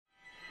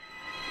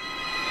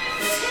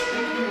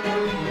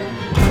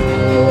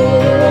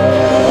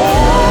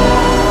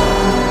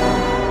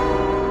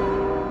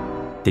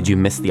Did you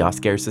miss the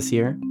Oscars this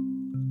year?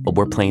 Well,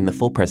 we're playing the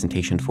full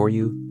presentation for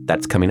you.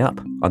 That's coming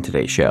up on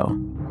today's show.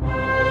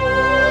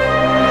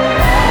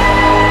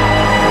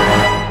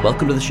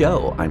 Welcome to the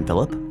show. I'm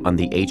Philip. On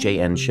the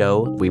HAN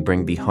show, we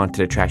bring the haunted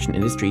attraction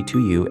industry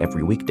to you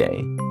every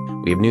weekday.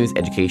 We have news,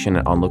 education,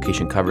 and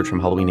on-location coverage from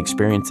Halloween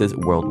experiences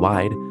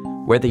worldwide.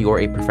 Whether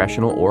you're a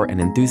professional or an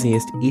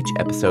enthusiast, each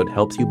episode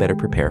helps you better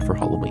prepare for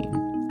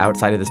Halloween.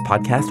 Outside of this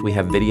podcast, we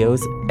have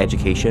videos,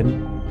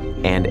 education,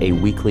 and a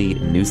weekly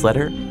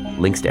newsletter.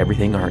 Links to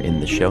everything are in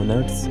the show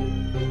notes.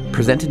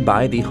 Presented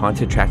by the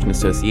Haunted Attraction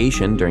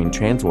Association during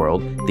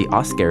Transworld, the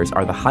Oscars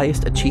are the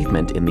highest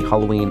achievement in the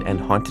Halloween and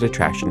haunted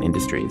attraction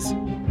industries.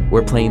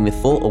 We're playing the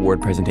full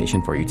award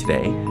presentation for you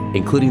today,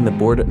 including the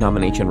board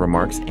nomination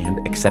remarks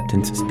and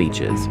acceptance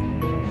speeches.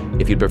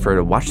 If you'd prefer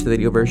to watch the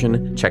video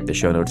version, check the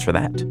show notes for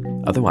that.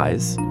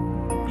 Otherwise,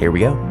 here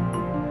we go.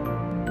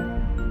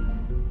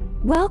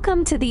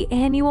 Welcome to the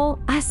annual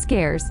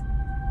Oscars,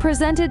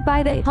 presented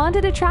by the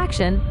Haunted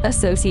Attraction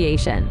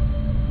Association.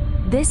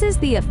 This is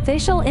the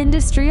official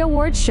industry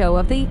awards show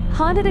of the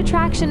haunted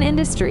attraction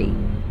industry.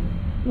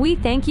 We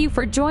thank you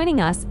for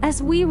joining us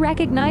as we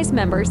recognize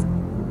members,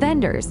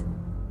 vendors,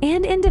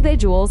 and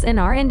individuals in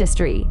our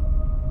industry.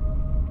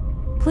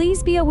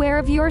 Please be aware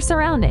of your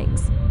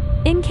surroundings.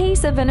 In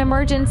case of an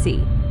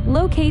emergency,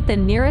 locate the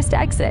nearest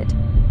exit.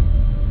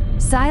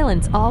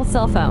 Silence all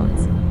cell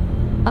phones.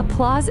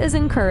 Applause is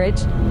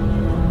encouraged.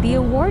 The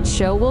awards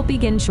show will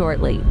begin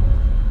shortly.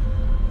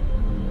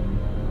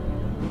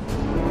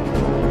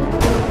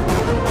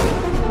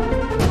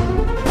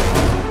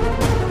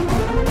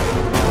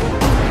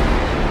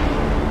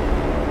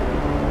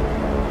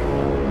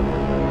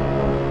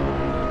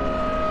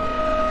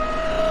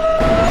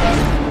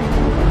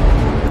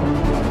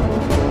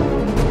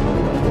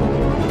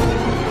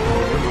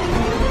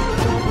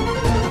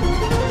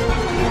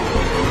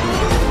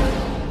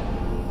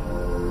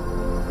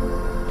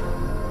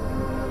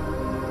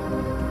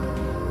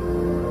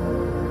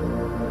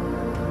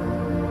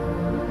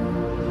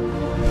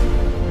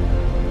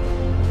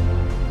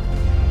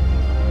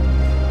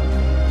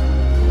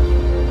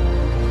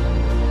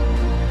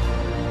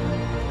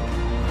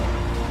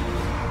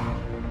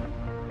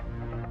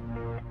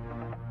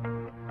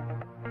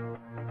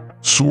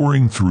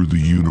 Soaring through the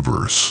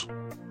universe,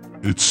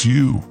 it's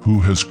you who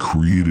has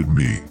created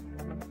me.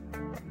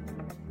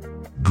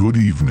 Good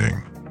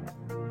evening.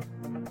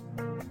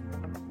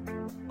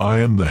 I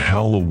am the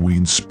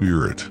Halloween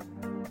spirit.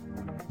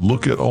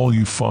 Look at all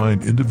you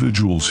fine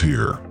individuals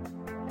here.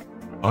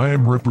 I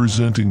am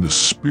representing the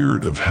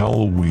spirit of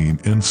Halloween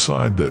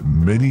inside that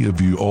many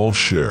of you all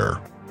share.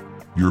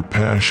 Your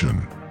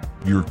passion,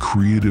 your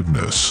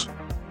creativeness,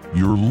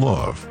 your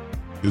love,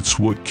 it's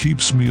what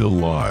keeps me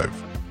alive.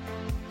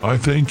 I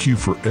thank you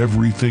for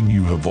everything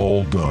you have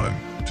all done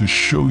to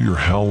show your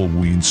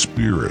Halloween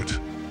spirit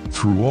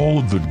through all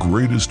of the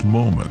greatest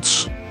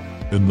moments,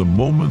 and the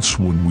moments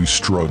when we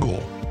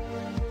struggle,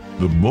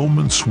 the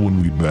moments when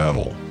we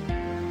battle,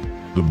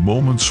 the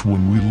moments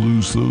when we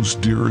lose those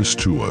dearest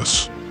to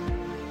us.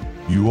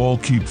 You all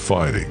keep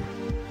fighting.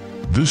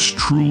 This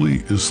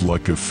truly is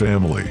like a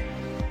family.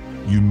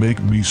 You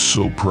make me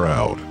so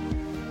proud.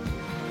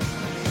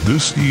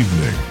 This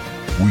evening,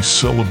 we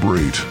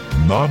celebrate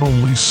not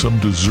only some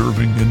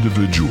deserving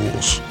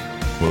individuals,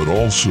 but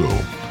also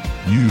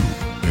you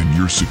and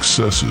your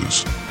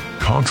successes,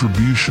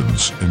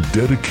 contributions, and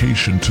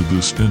dedication to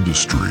this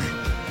industry.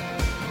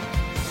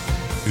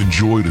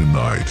 Enjoy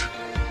tonight.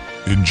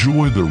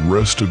 Enjoy the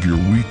rest of your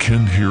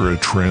weekend here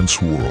at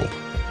Transworld.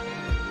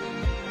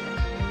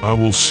 I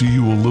will see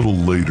you a little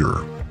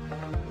later.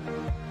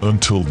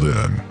 Until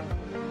then.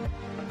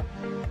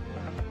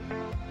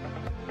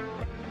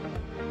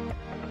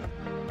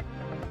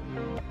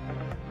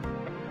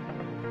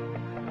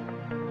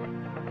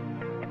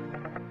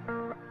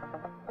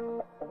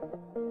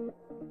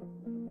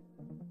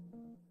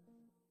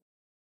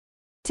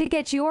 To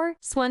get your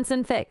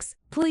Swenson fix,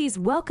 please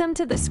welcome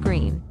to the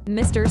screen,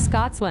 Mr.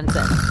 Scott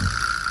Swenson.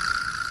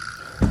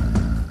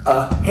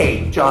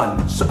 Hey,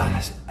 John.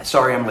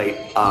 Sorry I'm late.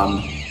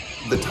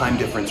 The time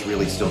difference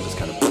really still just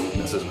kind of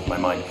messes with my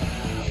mind.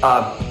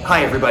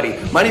 Hi, everybody.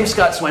 My name's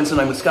Scott Swenson.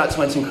 I'm with Scott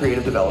Swenson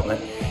Creative Development,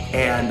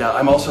 and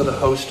I'm also the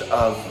host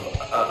of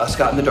a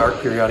Scott in the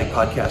Dark periodic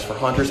podcast for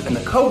haunters and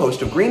the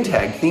co-host of Green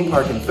Tag Theme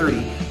Park in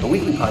 30, a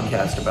weekly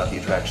podcast about the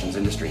attractions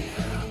industry.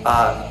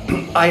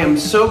 I am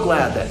so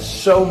glad that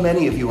so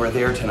many of you are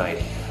there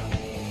tonight.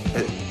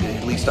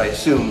 At least I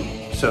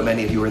assume so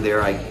many of you are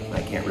there. I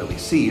can't really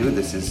see you.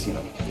 This is,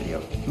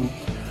 video.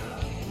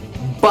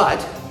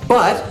 But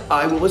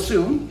I will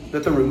assume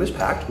that the room is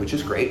packed, which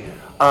is great.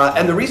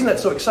 And the reason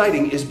that's so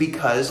exciting is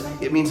because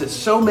it means that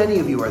so many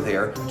of you are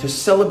there to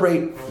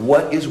celebrate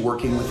what is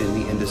working within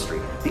the industry.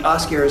 The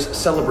Oscars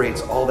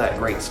celebrates all that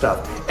great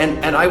stuff.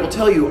 And I will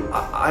tell you,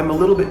 I'm a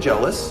little bit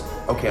jealous.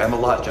 Okay, I'm a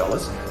lot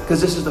jealous,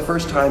 because this is the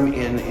first time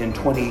in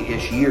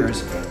 20-ish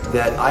years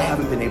that I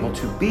haven't been able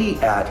to be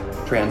at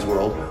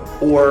Transworld,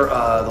 or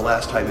the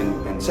last time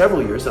in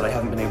several years that I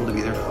haven't been able to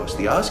be there to host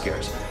the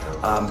Oscars.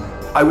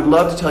 I would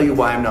love to tell you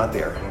why I'm not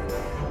there.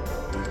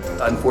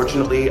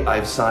 unfortunately,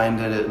 I've signed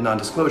a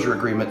non-disclosure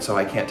agreement, so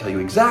I can't tell you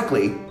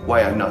exactly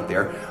why I'm not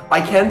there.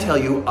 I can tell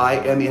you I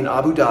am in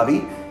Abu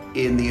Dhabi,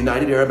 in the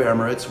United Arab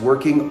Emirates,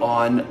 working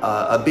on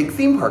a big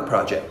theme park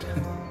project.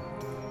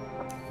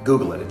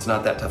 Google it, it's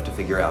not that tough to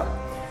figure out.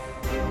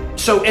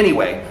 So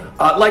anyway,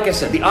 like I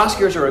said, the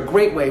Oscars are a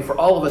great way for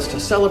all of us to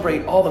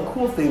celebrate all the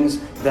cool things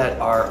that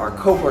our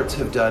cohorts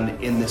have done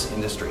in this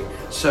industry.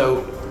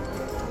 So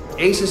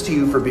aces to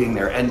you for being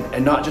there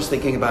and not just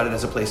thinking about it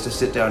as a place to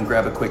sit down,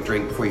 grab a quick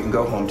drink before you can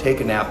go home, take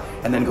a nap,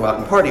 and then go out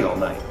and party all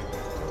night.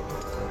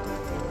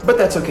 But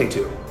that's okay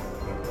too.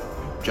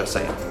 Just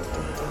saying.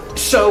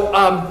 So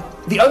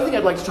the other thing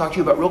I'd like to talk to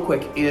you about real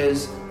quick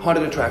is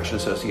Haunted Attraction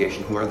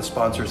Association, who are the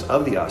sponsors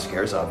of the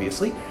Oscars,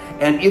 obviously.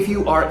 And if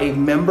you are a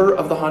member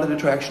of the Haunted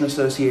Attraction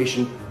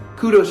Association,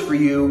 kudos for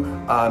you.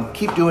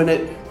 Keep doing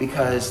it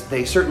because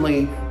they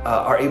certainly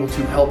are able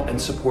to help and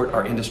support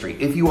our industry.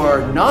 If you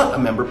are not a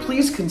member,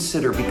 please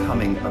consider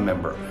becoming a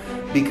member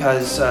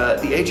because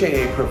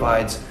the HAA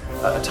provides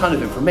a ton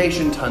of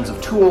information, tons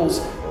of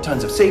tools,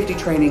 tons of safety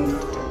training,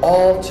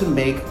 all to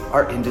make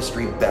our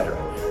industry better.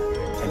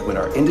 And when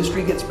our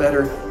industry gets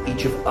better,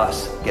 each of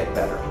us get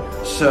better.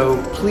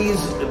 So please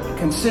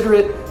consider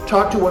it.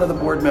 Talk to one of the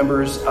board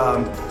members.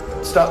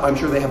 Stop. I'm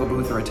sure they have a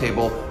booth or a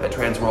table at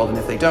Transworld, and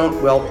if they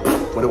don't, well,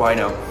 what do I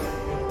know?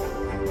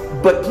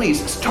 But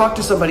please talk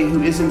to somebody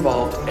who is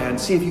involved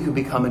and see if you can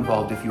become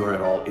involved if you are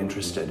at all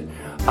interested.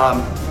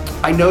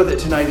 I know that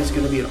tonight is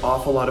going to be an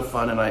awful lot of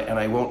fun, and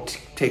I won't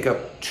take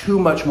up too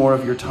much more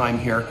of your time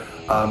here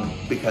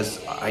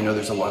because I know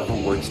there's a lot of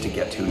awards to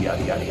get to,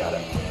 yada yada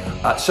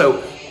yada.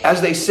 So,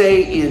 as they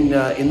say in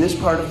this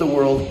part of the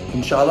world,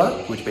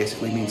 inshallah, which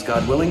basically means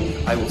God willing,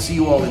 I will see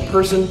you all in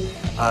person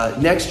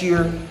next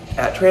year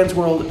at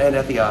Transworld and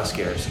at the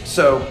Oscars.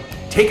 So,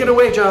 take it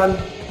away, John.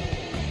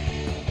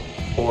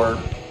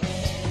 Or,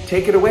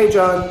 take it away,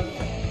 John.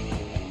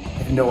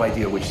 I have no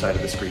idea which side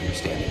of the screen you're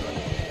standing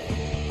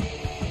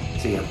on.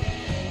 See ya.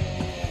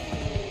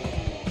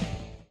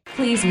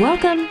 Please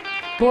welcome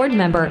board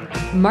member,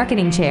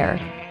 marketing chair,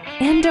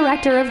 and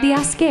director of the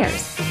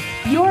Oscars,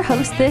 your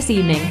host this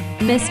evening,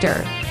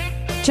 Mr.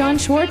 John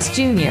Schwartz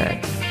Jr.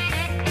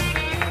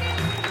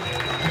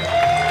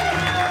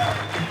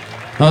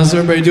 How's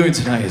everybody doing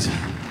tonight?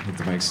 Get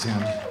the mic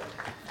stand.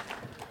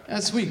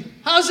 That's sweet.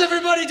 How's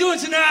everybody doing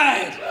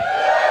tonight?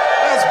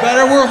 That's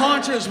better. We're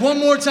haunters. One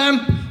more time.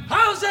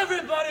 How's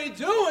everybody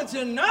doing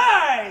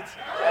tonight?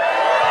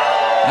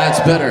 That's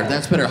better.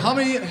 That's better. How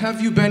many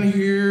have you been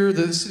here?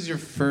 This is your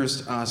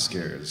first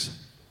Oscars.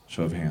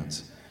 Show of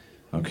hands.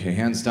 Okay,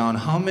 hands down.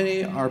 How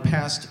many are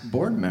past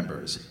board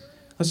members?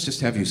 Let's just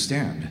have you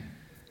stand.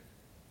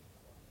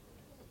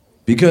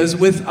 Because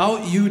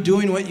without you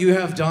doing what you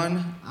have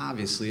done,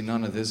 obviously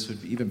none of this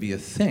would even be a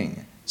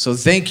thing. So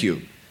thank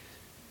you.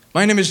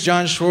 My name is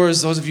John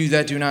Schwartz. Those of you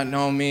that do not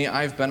know me,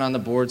 I've been on the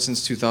board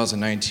since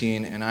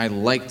 2019, and I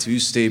like to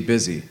stay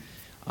busy.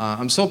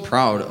 I'm so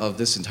proud of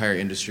this entire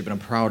industry, but I'm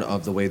proud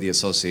of the way the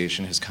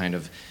association has kind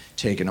of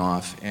taken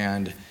off.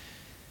 And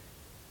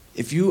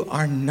if you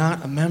are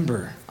not a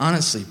member,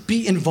 honestly,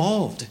 be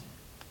involved.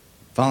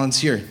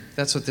 Volunteer.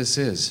 That's what this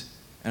is.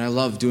 And I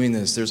love doing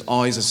this. There's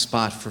always a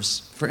spot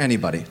for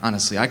anybody,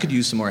 honestly. I could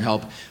use some more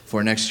help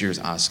for next year's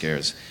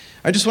Oscars.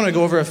 I just want to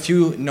go over a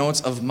few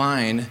notes of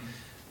mine.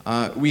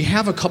 We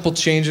have a couple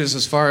changes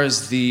as far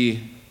as the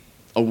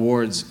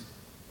awards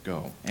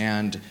go.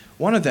 And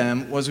one of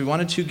them was we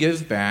wanted to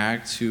give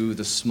back to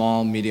the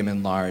small, medium,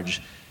 and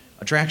large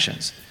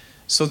attractions.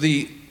 So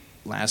the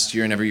last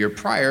year and every year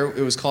prior,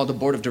 it was called the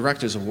Board of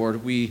Directors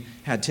Award. We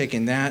had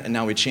taken that, and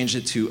now we changed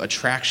it to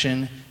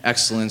Attraction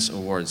Excellence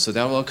Awards. So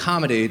that will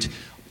accommodate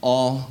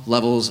all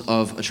levels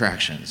of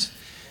attractions.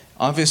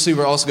 Obviously,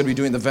 we're also going to be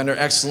doing the Vendor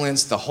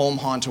Excellence, the Home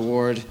Haunt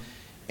Award,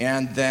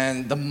 and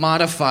then the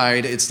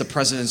modified, it's the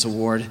President's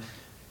Award,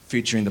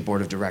 featuring the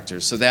Board of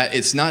Directors. So that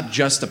it's not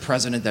just the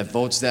president that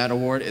votes that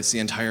award, it's the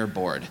entire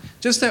board.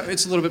 Just that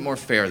it's a little bit more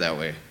fair that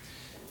way.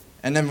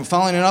 And then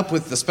following it up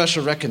with the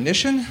Special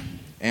Recognition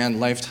and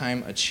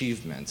Lifetime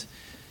Achievement.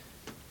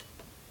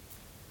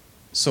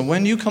 So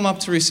when you come up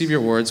to receive your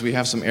awards, we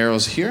have some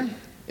arrows here.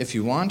 If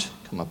you want,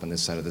 come up on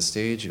this side of the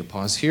stage. You can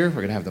pause here.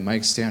 We're gonna have the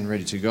mic stand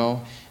ready to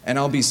go. And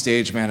I'll be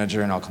stage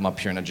manager, and I'll come up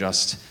here and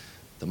adjust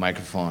the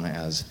microphone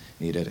as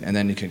needed. And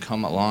then you can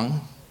come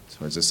along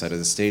towards this side of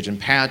the stage, and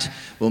Pat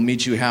will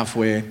meet you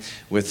halfway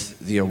with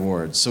the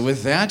awards. So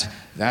with that,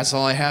 that's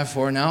all I have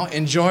for now.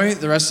 Enjoy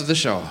the rest of the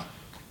show.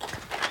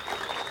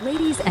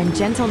 Ladies and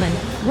gentlemen,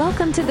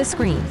 welcome to the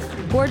screen,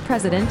 Board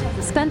President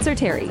Spencer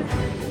Terry.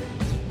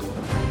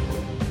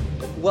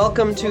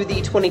 Welcome to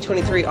the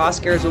 2023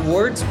 Oscars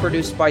Awards,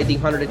 produced by the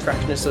Haunted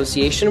Attraction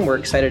Association. We're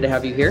excited to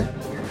have you here.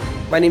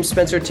 My name's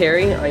Spencer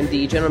Terry. I'm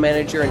the General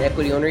Manager and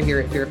Equity Owner here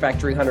at Fear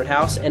Factory Haunted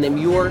House, and I'm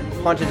your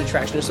Haunted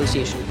Attraction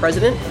Association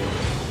President.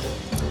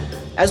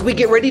 As we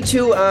get ready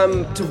to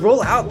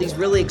roll out these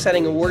really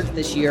exciting awards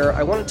this year,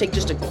 I want to take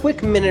just a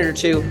quick minute or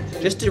two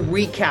just to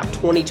recap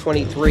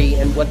 2023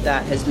 and what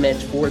that has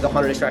meant for the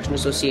Haunted Attraction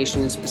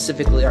Association and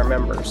specifically our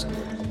members.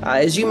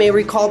 As you may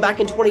recall, back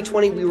in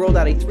 2020, we rolled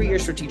out a 3-year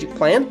strategic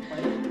plan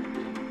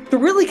to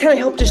really kind of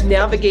help just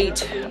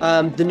navigate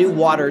the new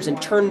waters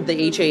and turn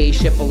the HAA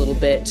ship a little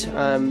bit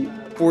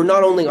for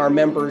not only our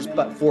members,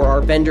 but for our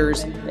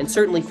vendors and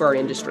certainly for our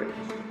industry.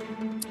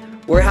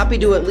 We're happy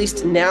to, at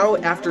least now,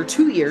 after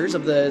 2 years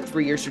of the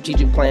 3-year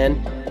strategic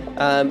plan,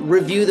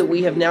 review that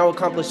we have now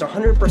accomplished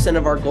 100%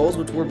 of our goals,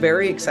 which we're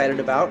very excited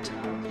about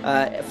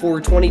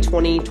for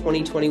 2020,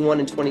 2021,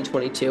 and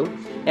 2022.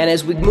 And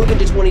as we move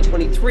into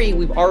 2023,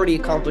 we've already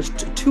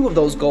accomplished 2 of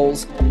those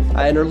goals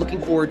and are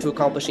looking forward to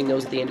accomplishing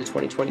those at the end of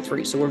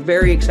 2023. So we're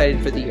very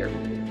excited for the year.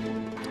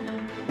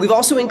 We've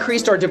also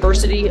increased our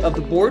diversity of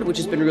the board, which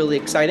has been really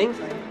exciting.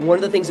 One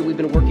of the things that we've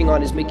been working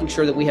on is making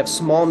sure that we have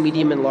small,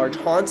 medium, and large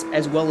haunts,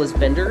 as well as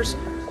vendors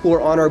who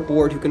are on our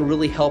board who can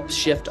really help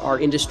shift our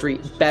industry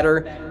better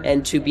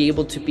and to be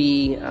able to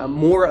be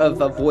more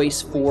of a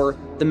voice for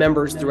the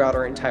members throughout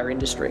our entire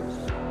industry.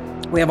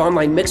 We have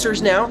online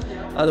mixers now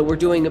that we're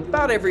doing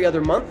about every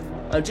other month,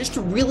 just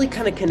to really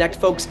kind of connect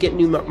folks, get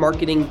new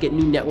marketing, get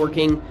new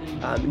networking,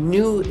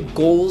 new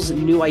goals,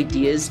 new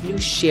ideas, new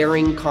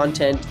sharing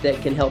content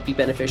that can help be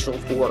beneficial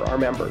for our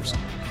members.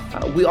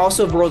 We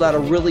also have rolled out a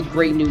really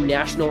great new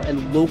national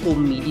and local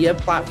media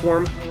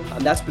platform.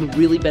 That's been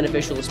really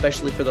beneficial,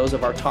 especially for those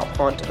of our top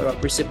haunt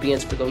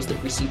recipients, for those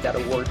that received that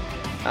award,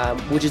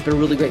 which has been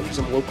really great for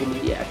some local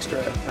media extra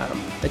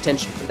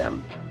attention for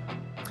them.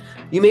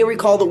 You may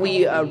recall that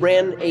we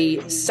ran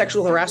a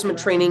sexual harassment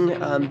training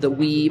that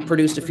we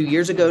produced a few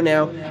years ago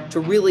now to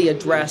really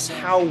address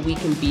how we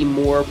can be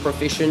more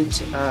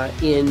proficient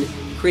in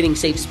creating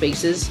safe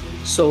spaces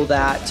so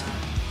that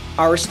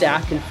our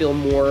staff can feel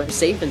more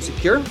safe and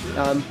secure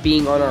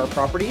being on our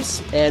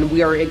properties. And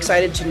we are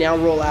excited to now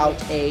roll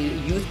out a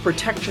youth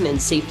protection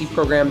and safety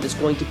program that's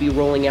going to be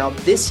rolling out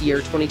this year,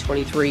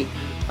 2023,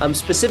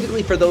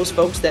 specifically for those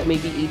folks that may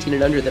be 18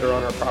 and under that are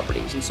on our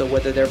properties. And so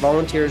whether they're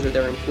volunteers or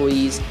they're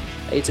employees,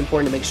 it's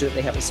important to make sure that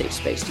they have a safe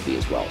space to be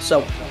as well.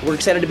 So we're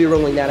excited to be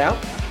rolling that out.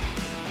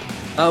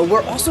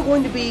 We're also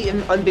going to be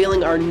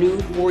unveiling our new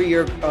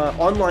 4-year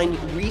online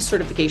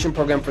recertification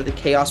program for the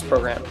CHAOS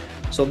program.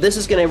 So this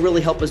is going to really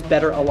help us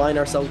better align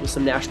ourselves with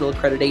some national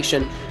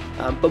accreditation,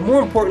 but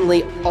more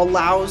importantly,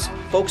 allows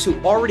folks who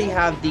already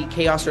have the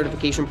CHAOS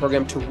certification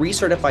program to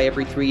recertify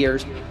every 3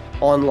 years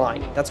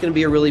online. That's going to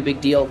be a really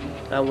big deal.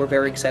 We're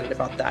very excited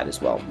about that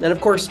as well. And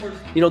of course,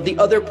 the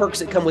other perks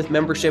that come with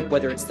membership,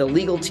 whether it's the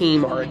legal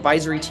team, our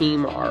advisory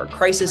team, our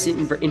crisis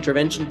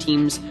intervention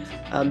teams,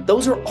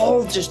 those are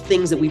all just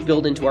things that we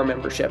build into our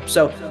membership.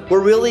 So we're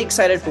really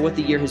excited for what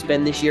the year has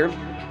been this year.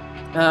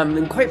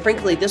 And quite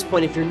frankly, at this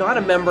point, if you're not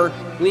a member,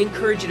 we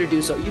encourage you to do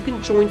so. You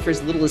can join for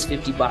as little as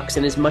 $50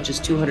 and as much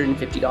as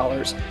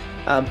 $250,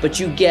 but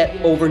you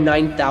get over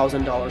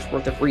 $9,000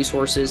 worth of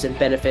resources and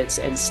benefits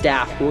and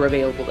staff who are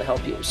available to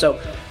help you. So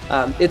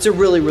it's a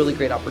really, really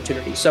great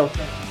opportunity. So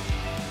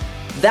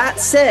that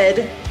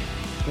said,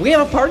 we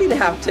have a party to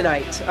have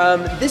tonight.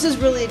 This is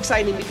really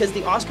exciting because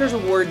the Oscars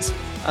Awards,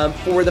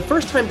 for the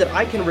first time that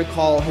I can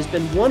recall, has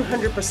been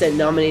 100%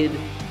 nominated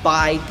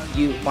by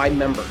you, by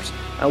members.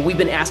 We've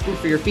been asking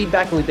for your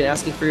feedback and we've been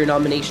asking for your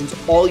nominations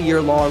all year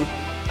long.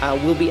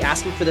 We'll be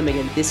asking for them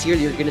again this year.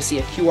 You're going to see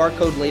a QR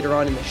code later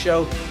on in the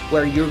show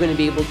where you're going to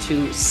be able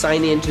to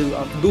sign into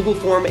a Google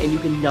form and you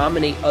can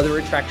nominate other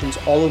attractions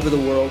all over the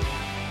world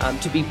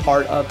to be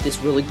part of this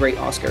really great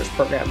Oscars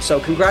program. So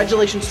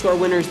congratulations to our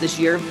winners this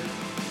year.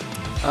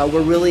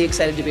 We're really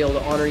excited to be able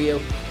to honor you.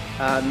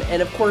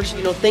 And of course,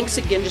 thanks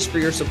again just for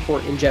your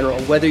support in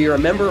general, whether you're a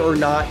member or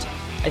not.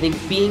 I think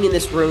being in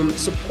this room,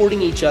 supporting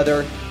each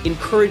other,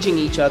 encouraging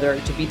each other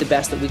to be the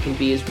best that we can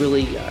be is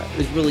really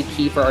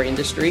key for our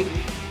industry.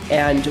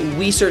 And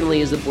we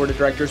certainly, as the board of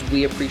directors,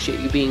 we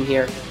appreciate you being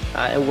here.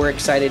 And we're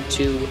excited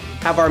to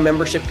have our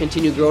membership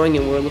continue growing,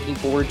 and we're looking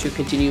forward to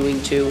continuing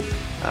to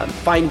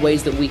find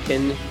ways that we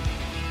can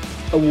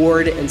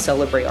award and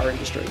celebrate our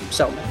industry.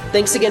 So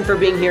thanks again for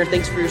being here.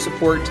 Thanks for your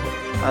support.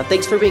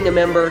 Thanks for being a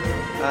member.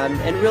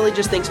 And really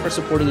just thanks for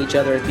supporting each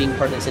other and being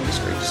part of this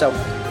industry. So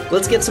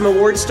let's get some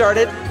awards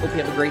started. Hope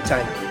you have a great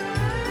time.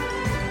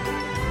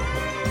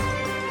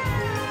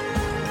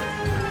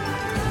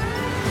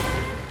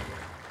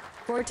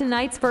 For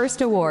tonight's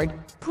first award,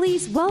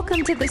 please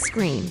welcome to the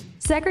screen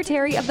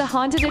Secretary of the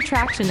Haunted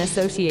Attraction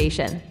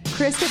Association,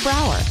 Krista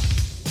Brower.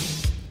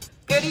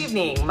 Good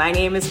evening. My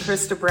name is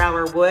Krista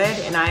Brower Wood,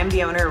 and I am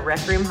the owner of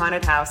Rec Room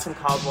Haunted House in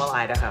Caldwell,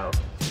 Idaho.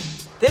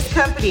 This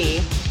company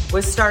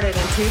was started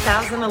in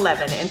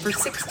 2011, and for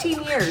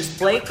 16 years,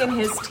 Blake and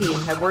his team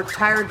have worked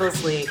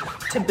tirelessly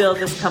to build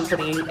this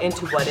company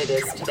into what it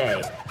is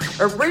today.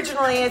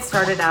 Originally, it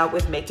started out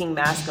with making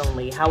masks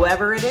only.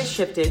 However, it has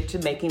shifted to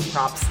making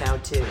props now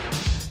too.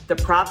 The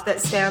prop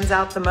that stands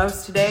out the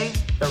most today,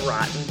 the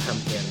Rotten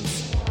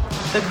Pumpkins.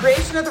 The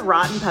creation of the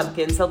Rotten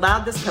Pumpkins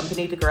allowed this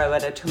company to grow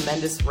at a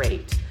tremendous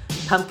rate.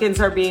 Pumpkins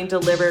are being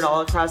delivered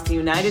all across the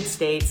United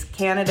States,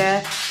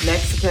 Canada,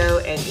 Mexico,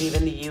 and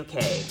even the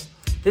UK.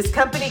 This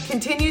company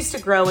continues to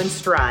grow and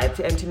strive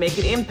and to make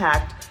an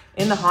impact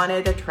in the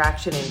haunted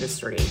attraction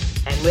industry.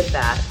 And with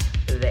that,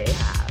 they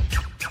have.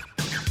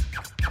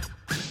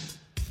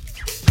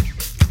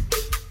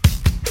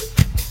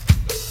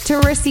 to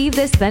receive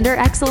this Vendor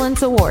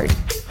Excellence Award.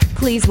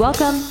 Please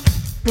welcome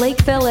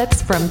Blake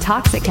Phillips from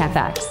Toxic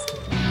FX.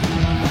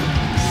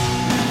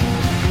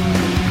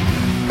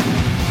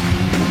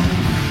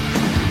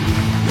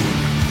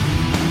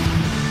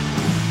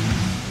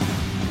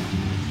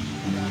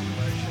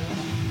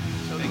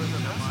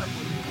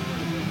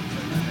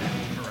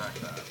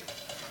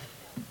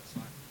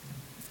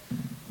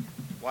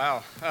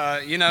 Wow.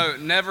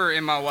 Never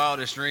in my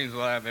wildest dreams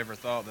would I have ever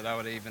thought that I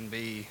would even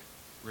be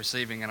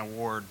receiving an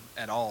award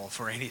at all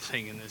for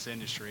anything in this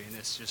industry, and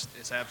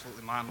it's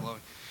absolutely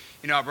mind-blowing.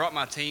 I brought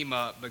my team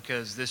up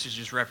because this is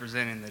just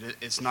representing that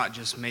it's not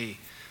just me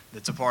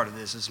that's a part of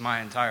this. It's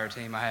my entire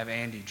team. I have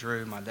Andy,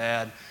 Drew, my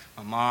dad,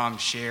 my mom,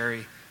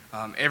 Sherry,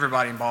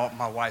 everybody involved.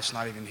 My wife's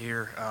not even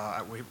here.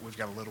 We've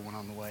got a little one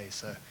on the way,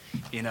 so,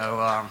 thank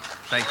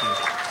you.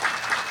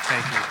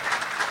 Thank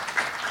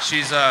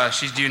you.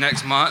 She's due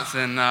next month,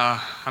 and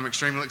I'm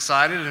extremely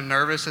excited and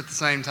nervous at the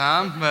same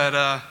time.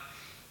 But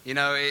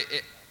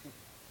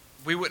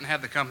we wouldn't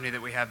have the company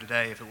that we have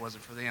today if it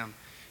wasn't for them.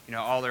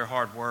 All their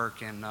hard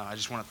work, and I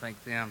just want to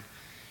thank them.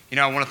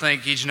 I want to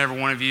thank each and every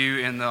one of you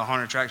in the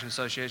Haunted Attraction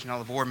Association, all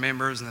the board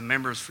members and the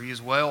members for you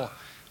as well,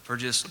 for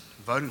just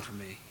voting for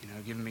me.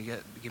 Giving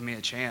me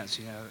a chance.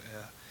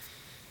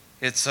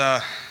 This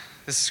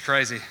is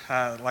crazy.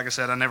 Like I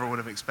said, I never would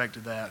have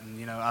expected that.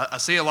 And, I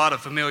see a lot of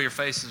familiar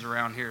faces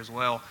around here as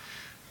well.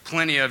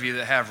 Plenty of you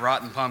that have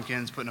rotten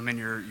pumpkins, putting them in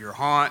your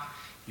haunt,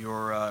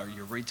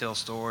 your retail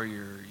store,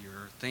 your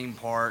theme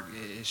park.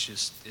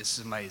 It's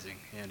amazing.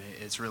 And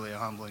it's really a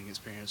humbling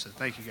experience. So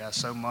thank you guys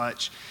so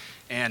much.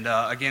 And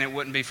again, it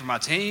wouldn't be for my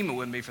team, it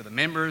wouldn't be for the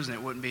members, and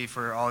it wouldn't be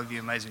for all of you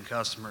amazing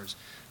customers.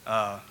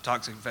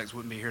 Toxic Effects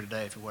wouldn't be here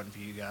today if it wasn't for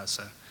you guys.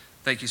 So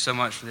thank you so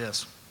much for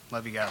this.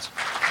 Love you guys.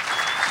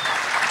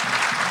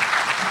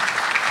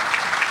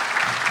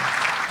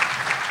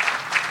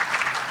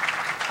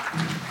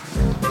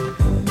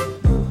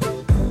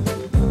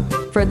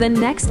 For the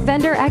next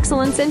Vendor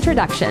Excellence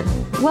introduction,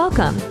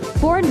 welcome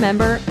board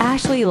member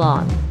Ashley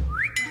Long.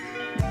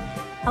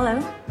 Hello,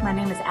 my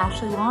name is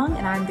Ashley Long,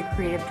 and I'm the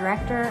creative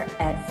director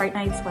at Fright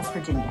Nights, West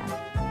Virginia.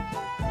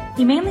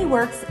 He mainly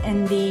works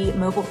in the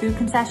mobile food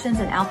concessions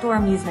and outdoor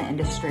amusement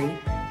industry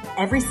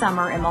every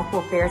summer in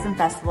multiple fairs and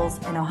festivals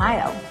in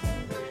Ohio.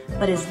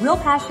 But his real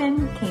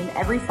passion came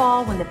every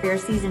fall when the fair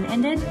season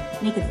ended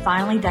and he could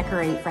finally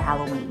decorate for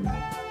Halloween.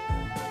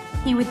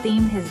 He would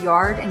theme his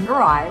yard and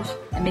garage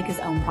and make his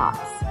own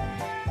props.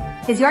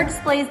 His yard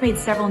displays made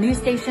several news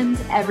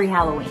stations every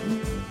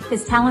Halloween.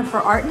 His talent for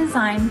art and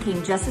design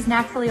came just as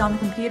naturally on the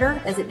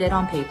computer as it did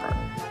on paper.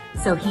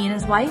 So he and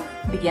his wife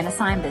began a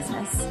sign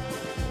business.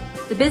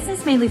 The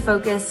business mainly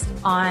focused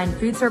on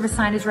food service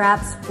signage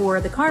wraps for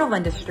the carnival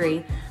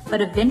industry,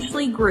 but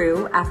eventually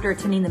grew after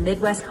attending the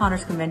Midwest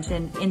Connors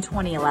Convention in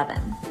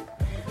 2011.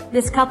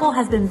 This couple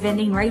has been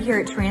vending right here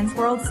at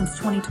Transworld since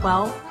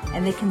 2012,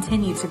 and they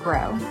continue to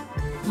grow.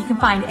 You can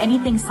find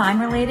anything sign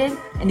related,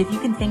 and if you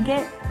can think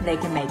it, they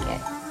can make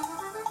it.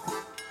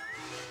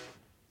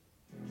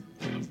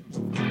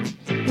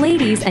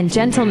 Ladies and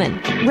gentlemen,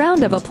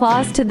 round of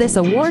applause to this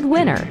award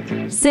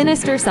winner,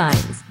 Sinister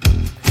Signs.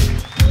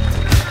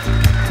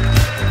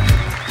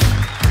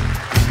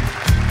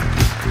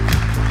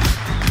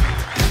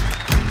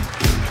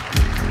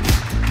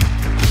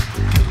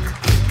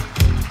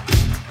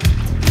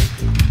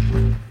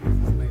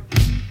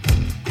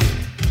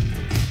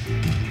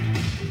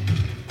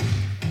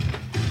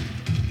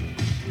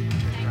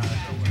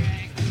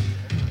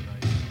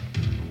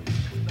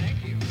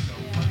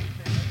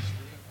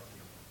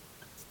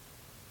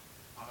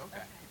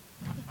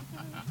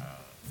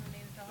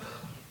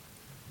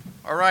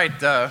 All right,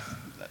 I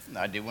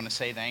do want to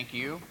say thank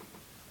you.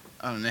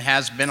 It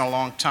has been a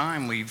long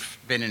time we've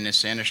been in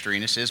this industry,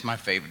 and this is my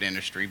favorite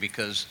industry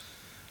because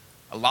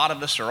a lot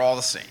of us are all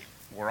the same.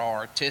 We're all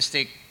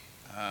artistic.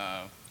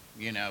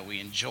 We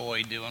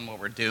enjoy doing what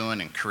we're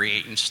doing and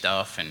creating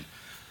stuff,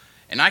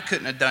 and I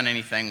couldn't have done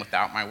anything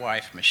without my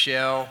wife,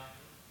 Michelle,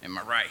 and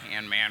my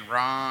right-hand man,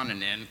 Ron,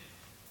 and then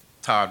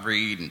Todd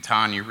Reed and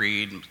Tanya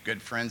Reed,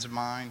 good friends of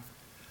mine.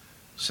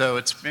 So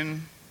it's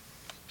been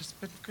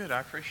good.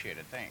 I appreciate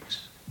it.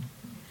 Thanks.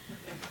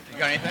 You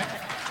got anything?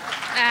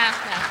 No,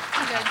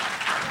 I'm good.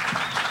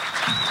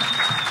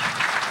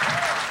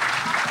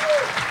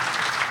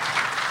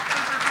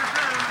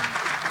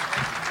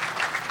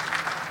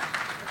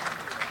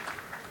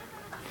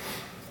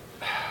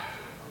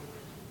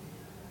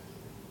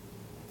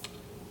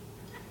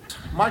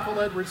 Michael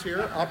Edwards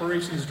here,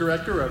 Operations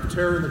Director of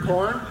Terror in the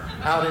Corn,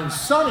 out in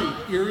sunny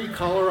Erie,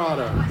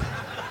 Colorado.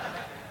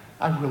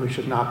 I really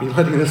should not be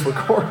letting this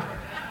record.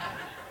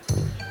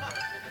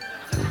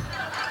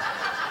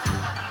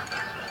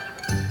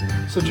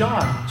 So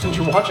John, since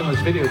you're watching this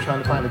video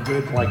trying to find a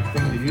good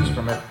thing to use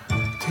from it,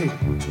 take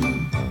 2.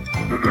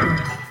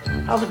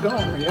 How's it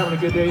going? Are you having a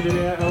good day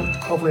today?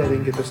 Hopefully I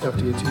didn't get the stuff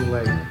to you too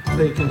late.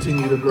 They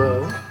continue to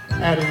grow,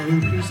 adding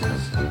new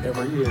pieces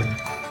every year.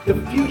 The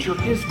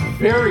future is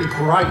very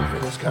bright for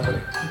this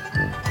company.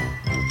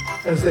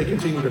 As they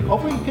continue to,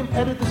 hopefully you can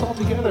edit this all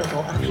together and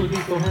it'll actually be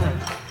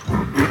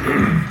coherent.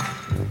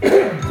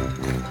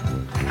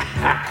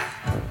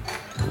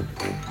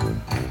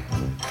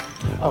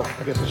 Oh,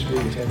 I guess I should do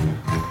your take.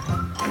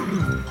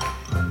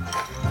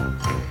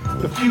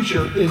 The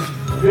future is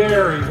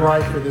very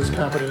bright for this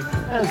company.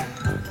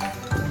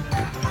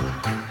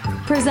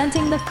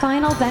 Presenting the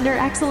final Vendor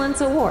Excellence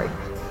Award,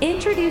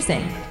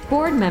 introducing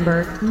board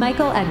member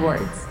Michael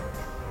Edwards.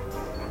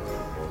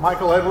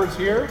 Michael Edwards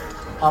here,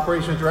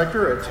 Operations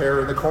Director at Terror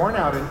in the Corn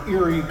out in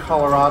Erie,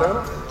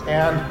 Colorado,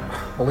 and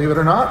believe it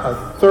or not, a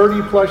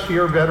 30-plus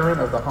year veteran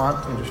of the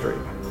haunt industry.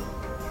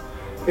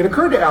 It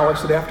occurred to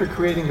Alex that after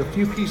creating a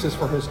few pieces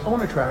for his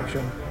own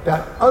attraction,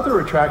 that other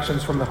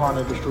attractions from the haunt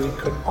industry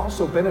could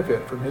also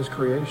benefit from his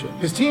creation.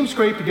 His team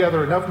scraped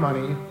together enough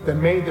money that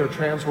made their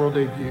Transworld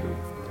debut.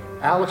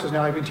 Alex is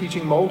now even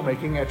teaching mold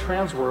making at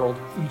Transworld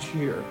each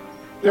year.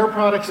 Their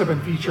products have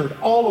been featured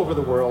all over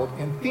the world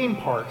in theme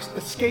parks,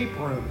 escape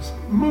rooms,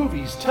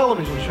 movies,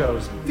 television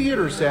shows,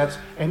 theater sets,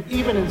 and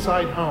even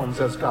inside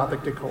homes as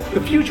Gothic decor. The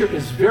future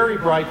is very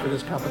bright for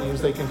this company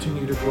as they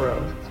continue to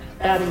grow,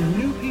 adding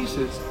new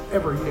pieces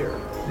every year.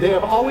 They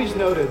have always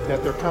noted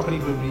that their company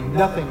would be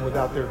nothing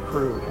without their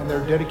crew, and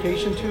their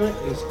dedication to it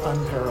is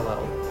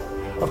unparalleled.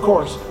 Of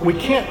course, we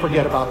can't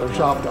forget about their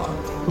job dog,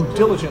 who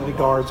diligently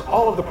guards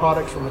all of the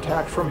products from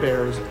attacks from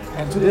bears,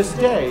 and to this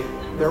day,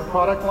 their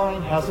product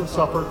line hasn't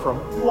suffered from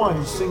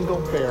one single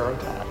bear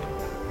attack.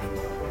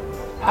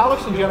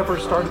 Alex and Jennifer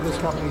started this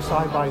company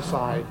side by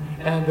side,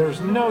 and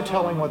there's no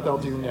telling what they'll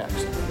do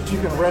next, but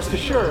you can rest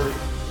assured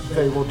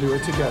they will do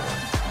it together.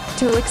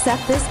 To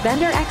accept this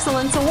Vendor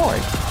Excellence Award,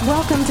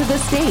 welcome to the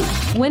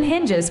stage, When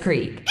Hinges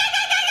Creak.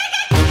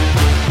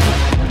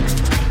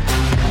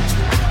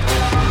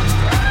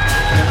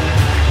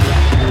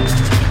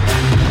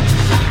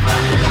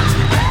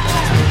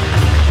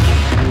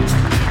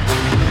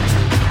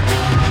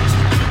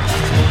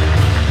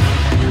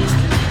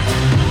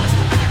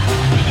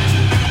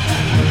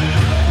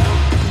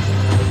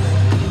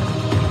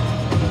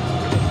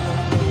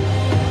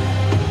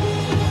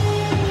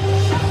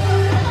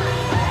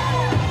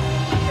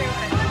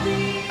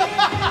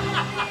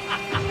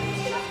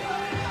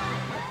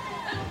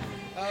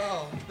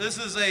 This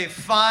is a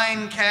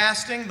fine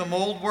casting. The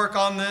mold work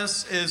on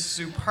this is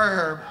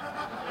superb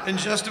in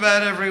just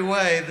about every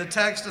way. The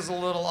text is a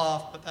little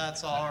off, but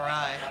that's all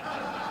right.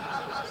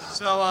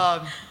 So,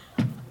 I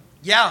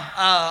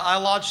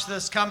launched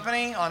this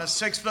company on a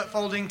 6-foot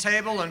folding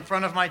table in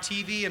front of my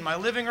TV in my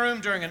living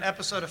room during an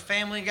episode of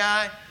Family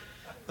Guy.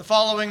 The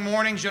following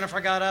morning,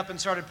 Jennifer got up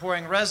and started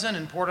pouring resin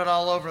and poured it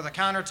all over the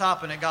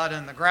countertop, and it got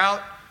in the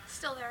grout.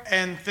 Still there.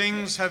 And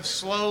things have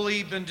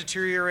slowly been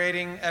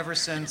deteriorating ever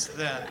since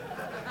then.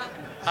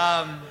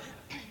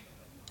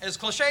 As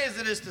cliche as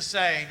it is to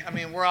say, I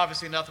mean, we're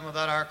obviously nothing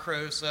without our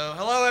crew, so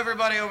hello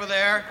everybody over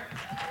there.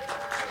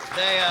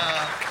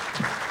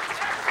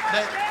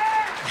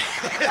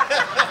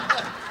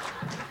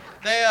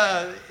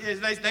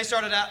 They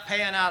started out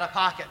paying out of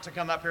pocket to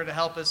come up here to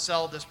help us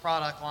sell this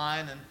product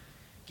line and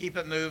keep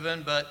it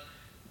moving,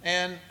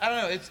 and I don't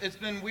know, it's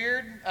been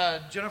weird.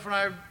 Jennifer and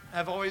I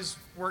have always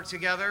worked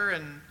together,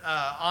 and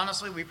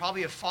honestly, we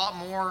probably have fought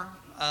more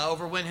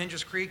over When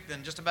Hinges Creak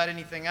than just about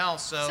anything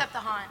else. So Except the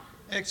haunt.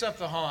 Except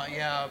the haunt,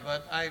 yeah.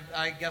 But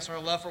I guess our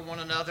love for one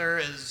another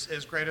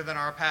is greater than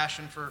our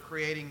passion for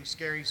creating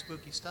scary,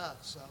 spooky stuff.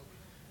 So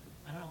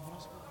I don't know,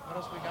 what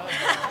else we got?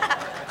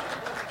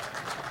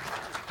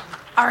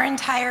 Our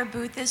entire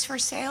booth is for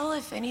sale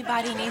if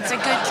anybody needs a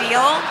good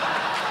deal.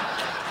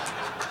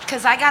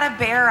 Because I got a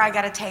bear I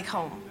got to take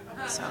home.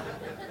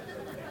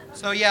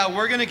 So yeah,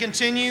 we're going to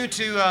continue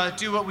to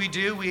do what we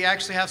do. We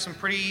actually have some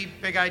pretty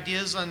big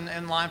ideas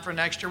in line for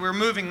next year. We're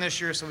moving this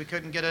year, so we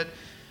couldn't get it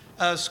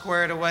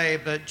squared away.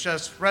 But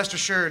just rest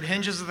assured,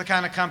 Hinges is the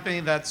kind of company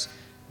that's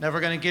never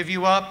going to give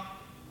you up,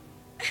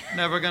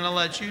 never going to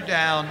let you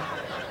down,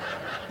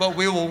 but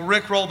we will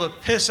rickroll the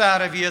piss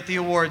out of you at the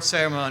awards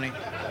ceremony.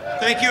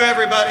 Thank you,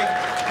 everybody.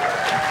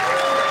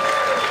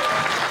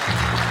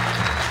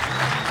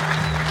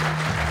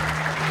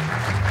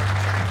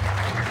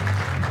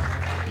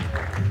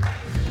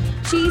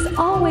 She's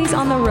always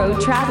on the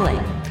road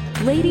traveling.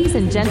 Ladies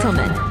and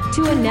gentlemen,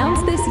 to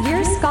announce this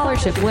year's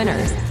scholarship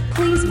winners,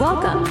 please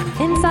welcome,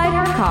 inside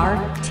her car,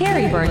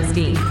 Terry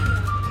Bernstein.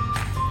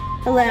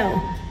 Hello,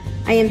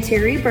 I am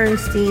Terry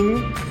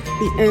Bernstein,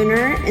 the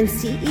owner and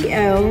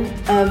CEO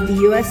of the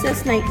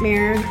USS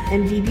Nightmare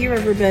and BB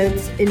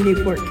Riverboats in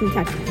Newport,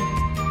 Kentucky.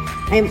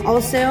 I am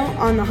also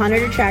on the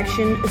Haunted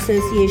Attraction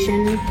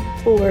Association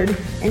board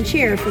and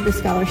chair for the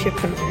scholarship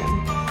program.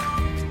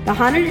 The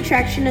Haunted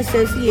Attraction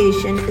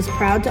Association is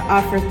proud to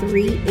offer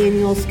 3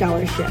 annual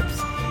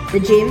scholarships: the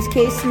James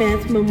K.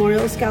 Smith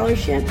Memorial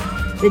Scholarship,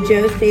 the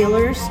Joe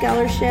Thaler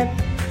Scholarship,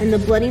 and the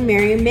Bloody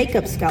Mary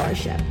Makeup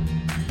Scholarship.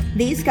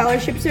 These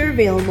scholarships are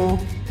available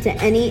to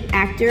any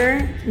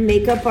actor,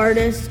 makeup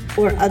artist,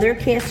 or other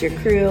cast or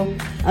crew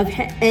of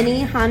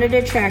any Haunted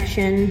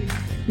Attraction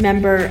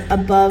member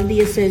above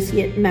the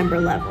associate member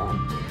level.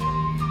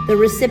 The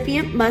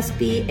recipient must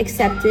be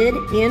accepted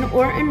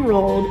and/or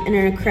enrolled in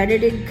an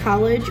accredited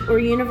college or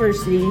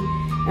university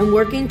and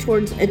working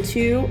towards a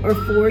 2 or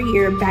 4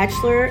 year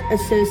bachelor,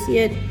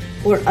 associate,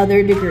 or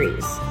other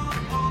degrees.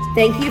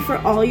 Thank you for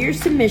all your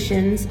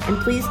submissions, and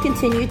please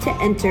continue to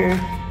enter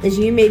as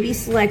you may be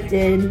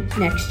selected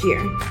next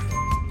year.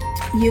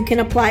 You can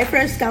apply for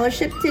a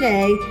scholarship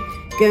today.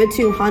 Go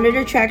to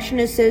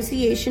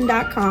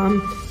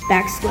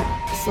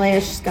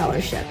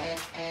hauntedattractionassociation.com/scholarship.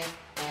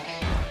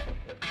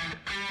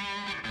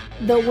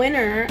 The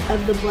winner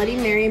of the Bloody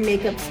Mary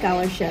Makeup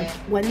Scholarship,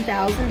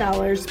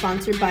 $1,000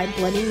 sponsored by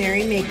Bloody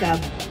Mary Makeup,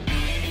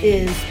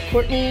 is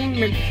Courtney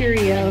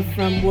Mercurio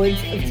from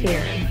Woods of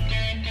Terror.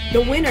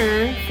 The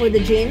winner for the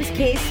James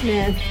K.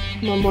 Smith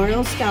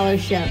Memorial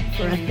Scholarship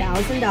for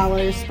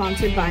 $1,000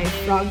 sponsored by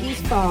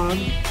Froggy's Fog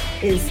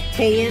is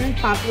Tayan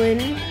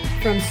Poplin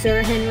from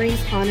Sir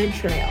Henry's Haunted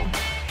Trail.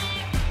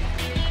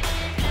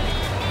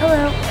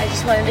 Hello, I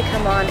just wanted to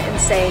come on and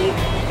say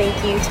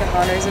thank you to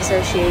Honors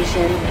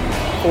Association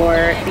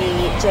for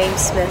the James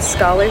Smith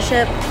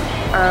Scholarship.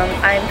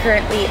 I'm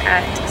currently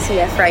at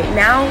CF right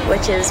now,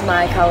 which is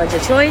my college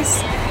of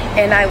choice,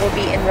 and I will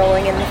be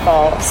enrolling in the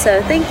fall.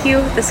 So thank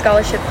you. The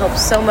scholarship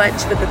helps so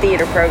much with the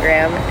theater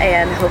program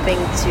and hoping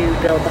to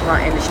build the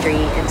haunt industry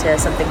into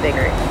something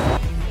bigger.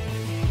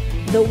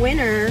 The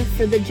winner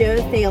for the Joe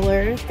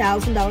Thaler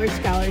 $1,000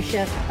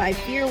 Scholarship by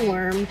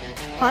Fearworm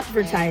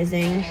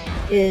Hauntvertising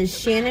is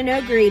Shannon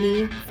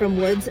O'Grady from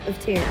Woods of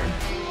Terror.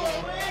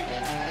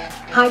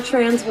 Hi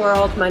Trans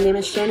World, my name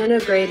is Shannon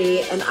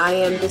O'Grady and I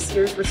am this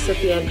year's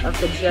recipient of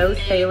the Joe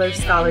Thaler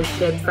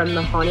Scholarship from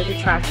the Haunted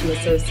Attraction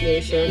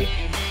Association,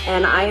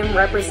 and I am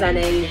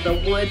representing the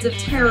Woods of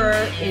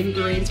Terror in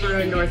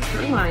Greensboro, North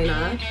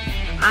Carolina.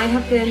 I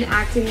have been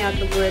acting at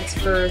the Woods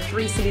for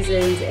 3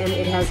 seasons and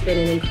it has been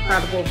an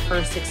incredible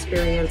first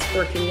experience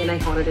working in a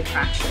haunted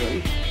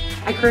attraction.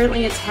 I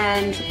currently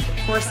attend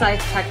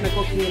Forsyth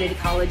Technical Community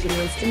College in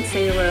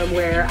Winston-Salem,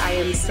 where I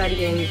am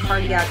studying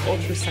cardiac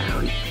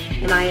ultrasound,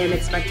 and I am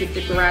expected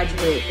to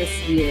graduate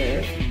this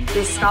year.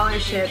 This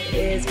scholarship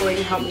is going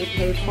to help me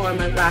pay for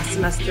my last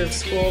semester of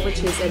school,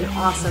 which is an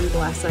awesome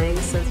blessing.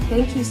 So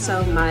thank you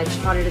so much,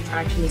 Haunted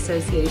Attraction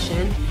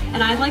Association.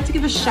 And I'd like to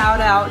give a shout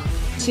out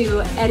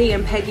to Eddie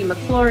and Peggy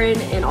McLaurin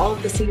and all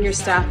of the senior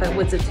staff at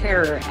Woods of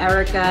Terror,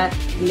 Erica,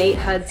 Nate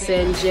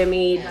Hudson,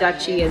 Jimmy,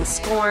 Dutchie, and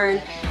Scorn.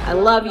 I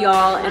love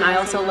y'all, and I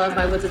also love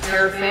my Woods of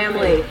Terror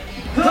family.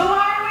 Who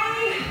are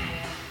we?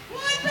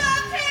 Woods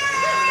of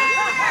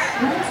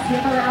Terror! Let's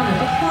give a round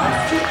of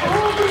applause to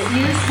all of this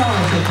year's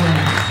scholarship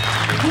winners.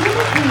 Who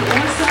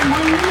or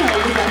someone you know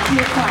would like to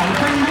apply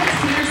for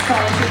next year's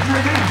scholarship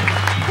program?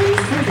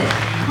 Please visit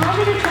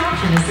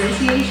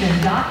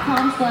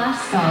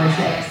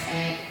HauntedAttractionAssociation.com/scholarships.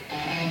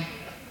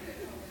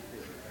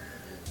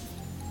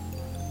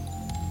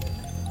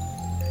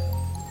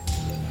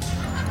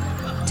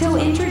 To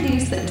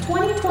introduce the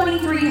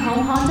 2023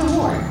 Home Haunt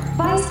Award,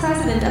 Vice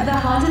President of the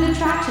Haunted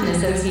Attraction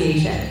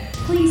Association,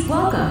 please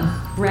welcome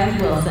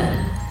Brent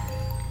Wilson.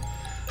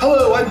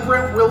 Hello, I'm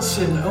Brent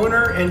Wilson,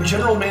 owner and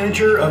general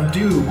manager of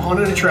Doom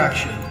Haunted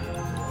Attraction.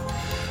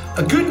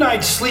 A good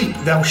night's sleep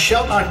thou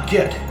shalt not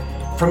get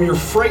from your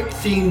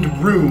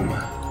fright-themed room.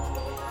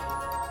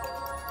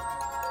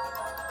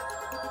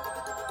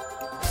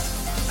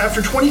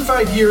 After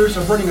 25 years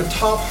of running a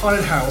top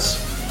haunted house,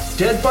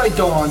 Dead by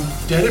Dawn,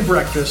 Dead and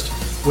Breakfast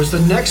was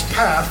the next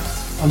path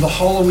on the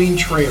Halloween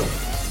trail.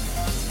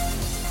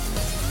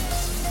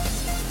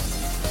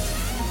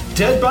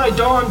 Dead by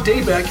Dawn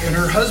Daybeck and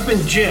her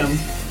husband Jim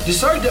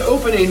decided to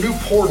open a new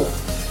portal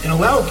and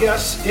allow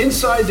guests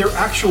inside their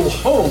actual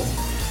home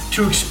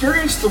to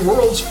experience the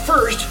world's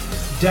first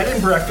Dead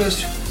and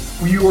Breakfast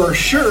where you are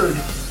assured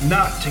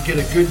not to get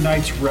a good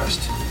night's rest.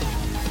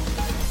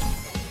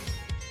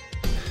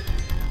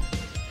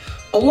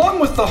 Along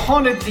with the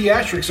haunted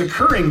theatrics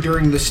occurring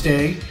during the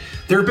stay,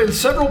 there have been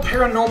several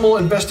paranormal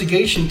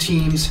investigation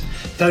teams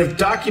that have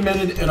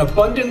documented an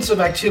abundance of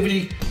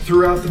activity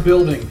throughout the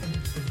building.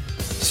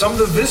 Some of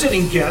the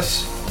visiting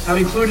guests have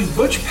included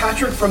Butch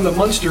Patrick from the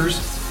Munsters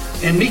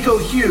and Miko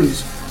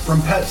Hughes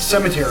from Pet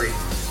Sematary.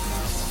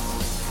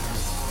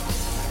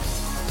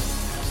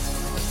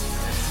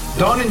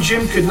 Dawn and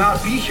Jim could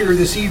not be here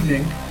this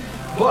evening,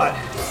 but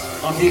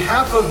on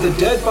behalf of the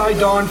Dead by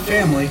Dawn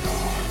family,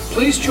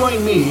 please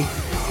join me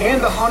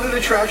and the Haunted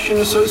Attraction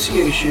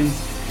Association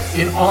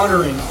in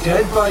honoring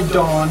Dead by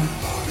Dawn,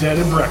 Dead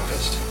and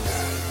Breakfast.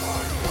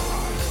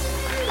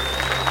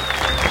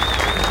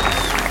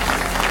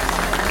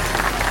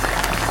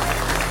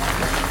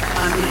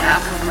 On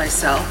behalf of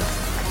myself,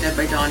 Dead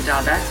by Dawn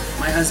Dawbeck,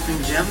 my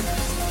husband Jim,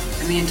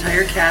 and the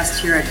entire cast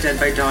here at Dead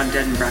by Dawn,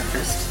 Dead and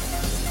Breakfast,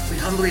 we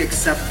humbly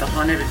accept the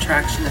Haunted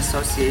Attraction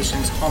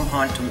Association's Home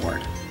Haunt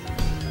Award.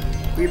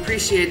 We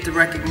appreciate the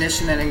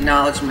recognition and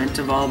acknowledgement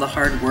of all the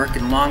hard work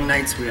and long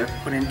nights we have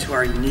put into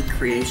our unique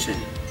creation.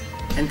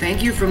 And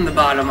thank you from the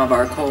bottom of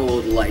our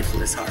cold,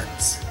 lifeless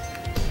hearts.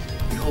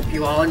 We hope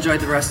you all enjoy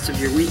the rest of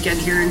your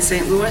weekend here in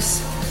St.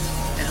 Louis,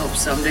 and hope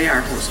someday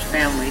our host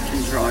family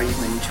can draw you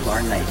into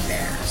our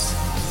nightmares.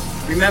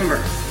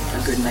 Remember, a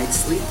good night's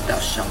sleep thou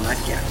shalt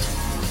not get.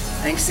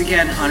 Thanks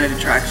again, Haunted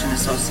Attraction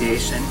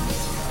Association.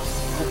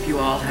 hope you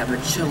all have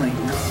a chilling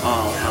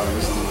All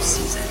Hallows Eve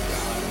season.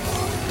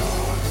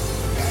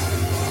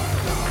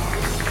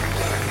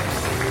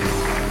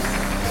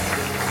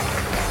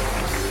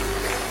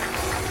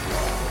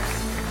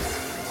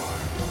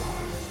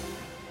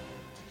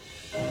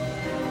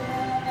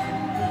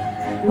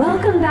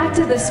 Welcome back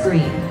to the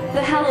screen,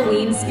 the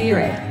Halloween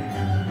spirit.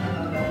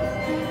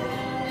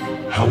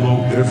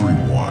 Hello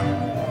everyone.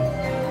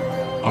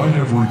 I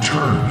have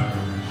returned,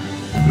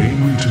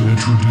 mainly to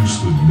introduce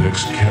the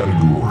next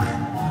category,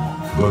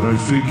 but I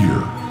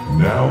figure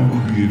now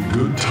would be a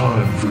good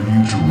time for you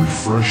to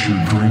refresh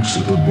your drinks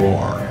at the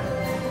bar.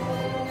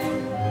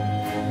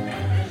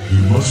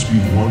 You must be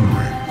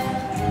wondering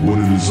what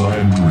it is I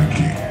am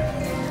drinking.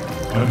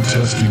 I'm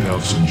testing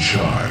out some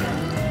chai.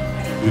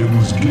 It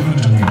was given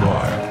to me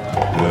by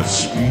that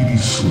Speedy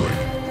Slick.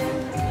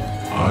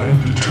 I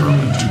am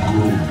determined to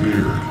grow a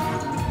beard,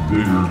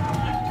 bigger,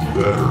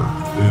 better,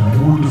 and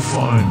more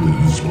defined than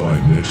is by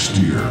next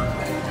year.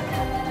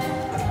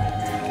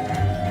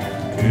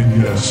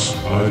 And yes,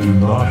 I do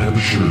not have a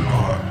shirt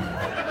on.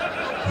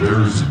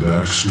 There is a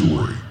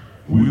backstory.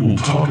 We will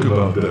talk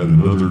about that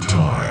another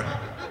time.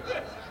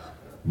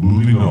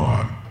 Moving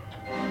on.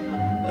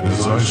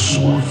 As I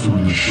soar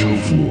through the show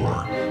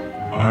floor,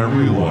 I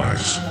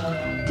realize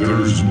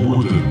there is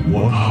more than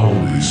one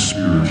holiday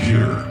spirit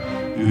here.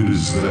 It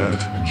is that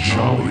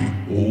jolly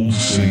old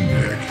Saint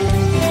Nick.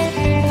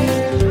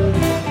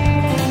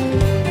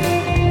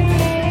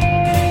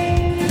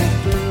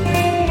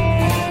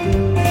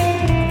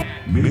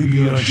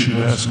 Maybe I should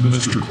ask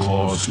Mr.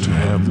 Claus to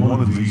have one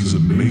of these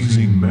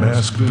amazing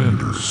masked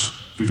vendors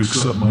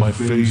fix up my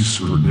face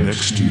for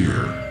next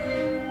year.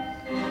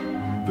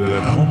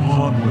 That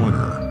home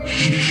winner,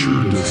 she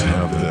sure does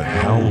have that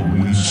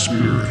Halloween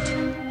spirit.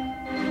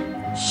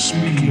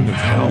 Speaking of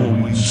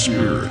Halloween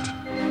spirit,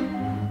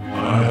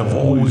 I have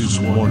always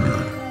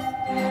wondered,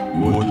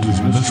 what does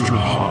Mr.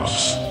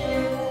 Hops,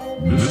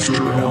 Mr.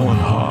 Alan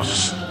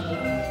Hops,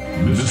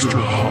 Mr.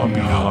 Hoppy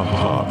Hop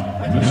Hop,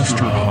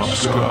 Mr.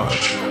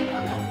 Hopscotch,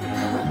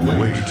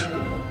 wait,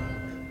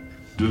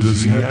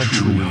 does he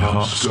actually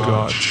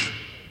hopscotch?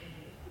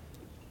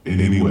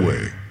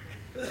 Anyway,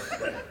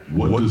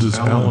 what does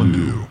Alan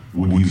do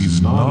when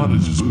he's not at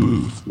his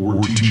booth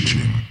or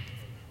teaching?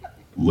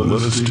 Let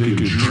us take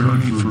a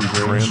journey through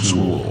Trans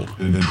World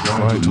and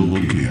try to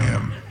locate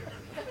him.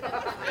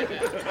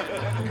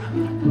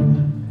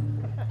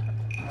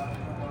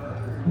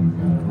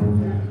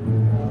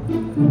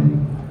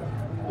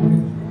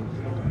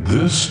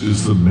 This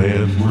is the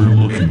man we're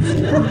looking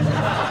for.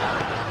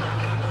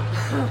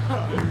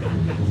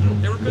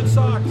 They were good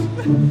socks.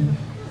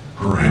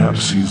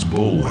 Perhaps he's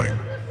bowling.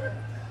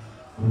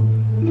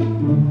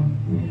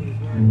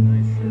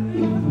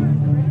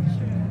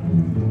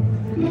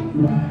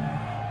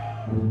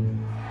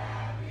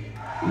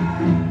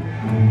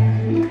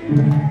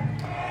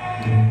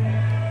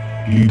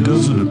 He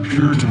doesn't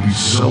appear to be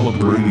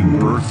celebrating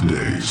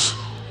birthdays.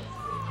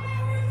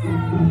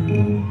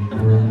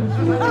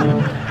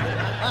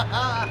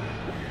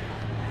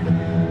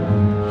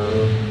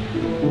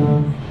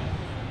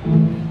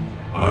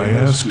 I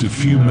asked a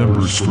few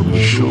members from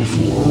the show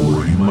floor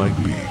where he might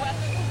be.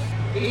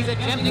 He's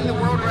attempting the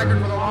world record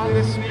for the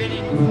longest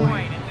spinning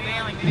coin and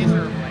failing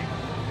miserably.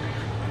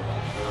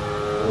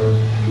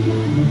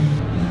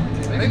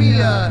 Maybe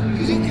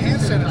he's eating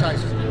hand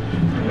sanitizer.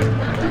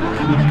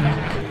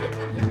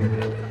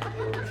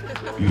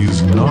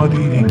 He's not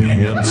eating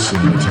hand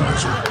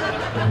sanitizer.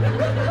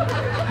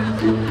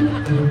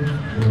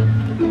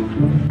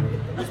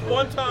 Just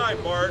one time,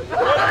 Bart.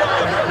 One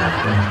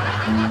time.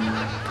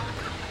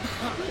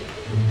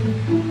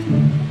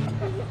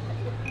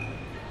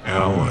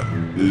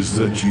 Alan, is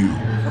that you?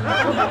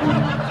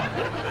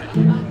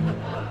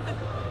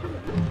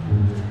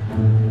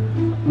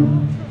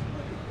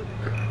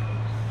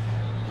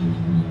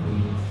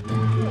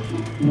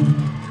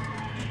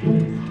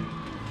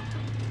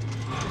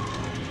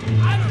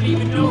 I don't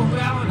even know who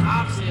Alan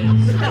Hops is. Who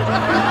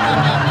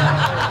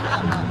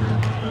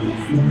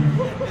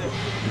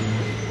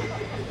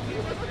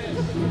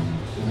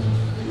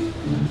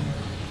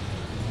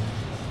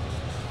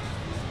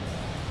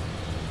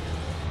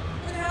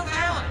the hell's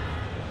Alan?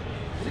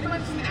 Has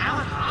anybody seen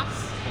Alan Hops?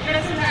 You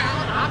guys know who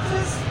Alan Hops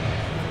is?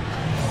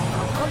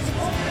 I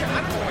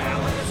don't know who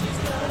Alan is.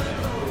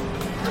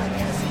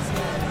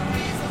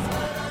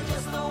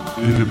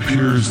 It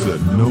appears that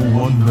no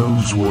one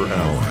knows where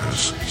Alan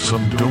is.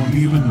 Some don't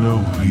even know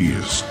who he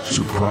is,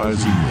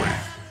 surprisingly.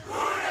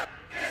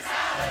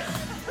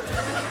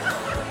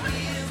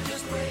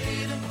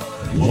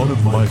 One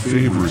of my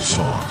favorite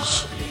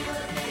songs.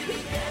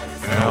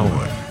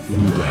 Alan, who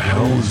the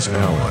hell is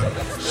Alan?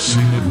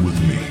 Sing it with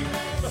me.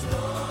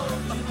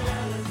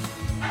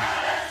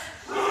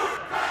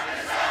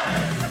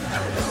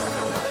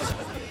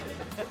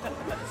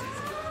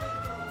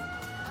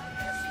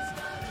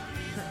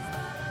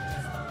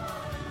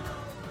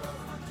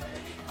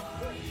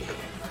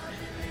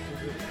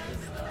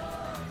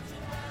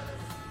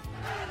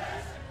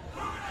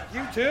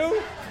 You too?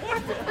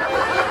 What?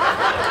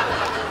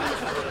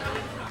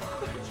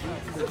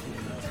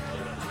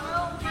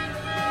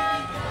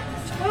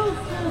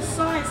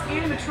 full-size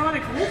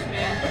animatronic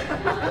Wolfman?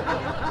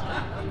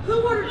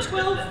 Who ordered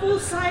 12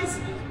 full-size?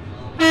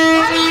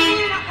 Why do we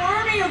need an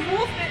army of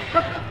Wolfmen?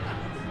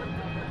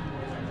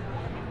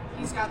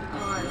 He's got the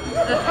card.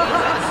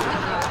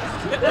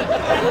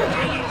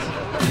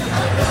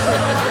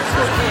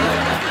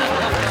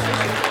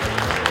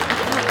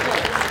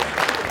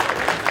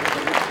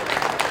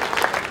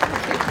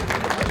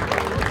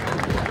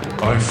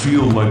 I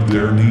feel like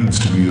there needs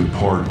to be a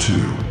part 2.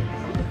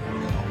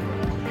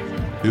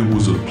 It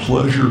was a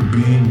pleasure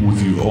being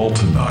with you all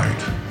tonight.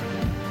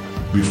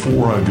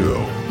 Before I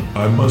go,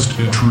 I must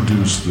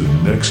introduce the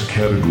next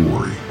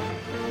category.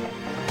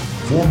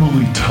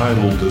 Formerly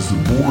titled as the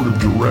Board of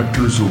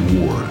Directors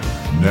Award,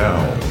 now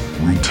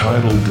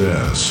retitled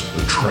as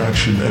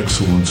Attraction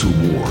Excellence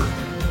Award.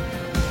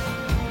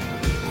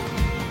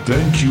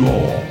 Thank you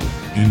all.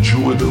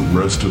 Enjoy the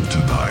rest of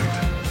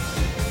tonight.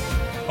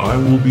 I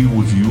will be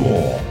with you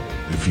all,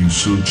 if you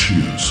so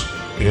choose,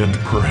 and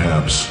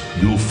perhaps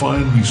you'll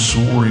find me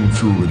soaring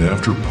through an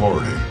after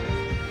party.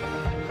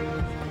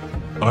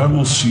 I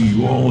will see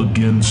you all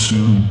again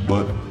soon,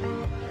 but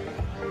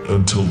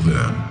until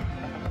then.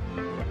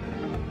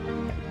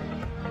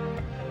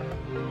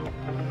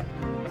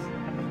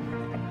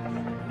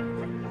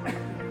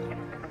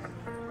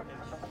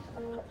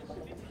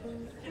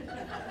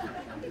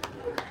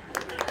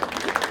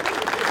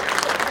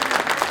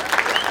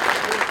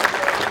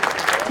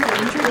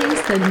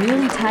 The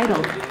newly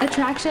titled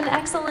Attraction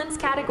Excellence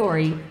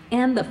category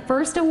and the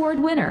first award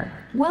winner.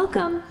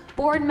 Welcome,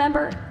 board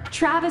member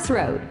Travis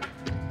Rode.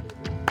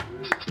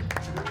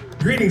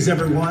 Greetings,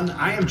 everyone.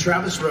 I am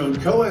Travis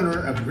Rode,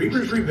 co-owner of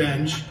Reaper's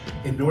Revenge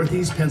in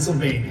Northeast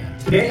Pennsylvania.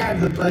 Today, I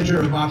have the pleasure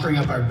of offering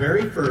up our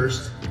very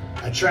first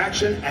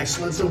Attraction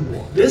Excellence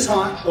Award. This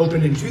haunt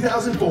opened in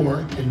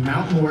 2004 in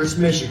Mount Morris,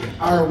 Michigan.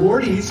 Our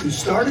awardees, who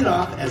started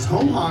off as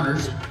home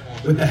haunters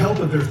with the help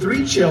of their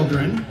 3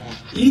 children,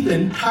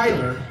 Ethan,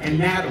 Tyler, and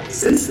Natalie.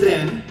 Since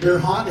then, their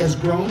haunt has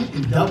grown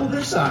and doubled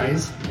their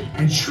size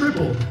and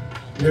tripled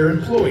their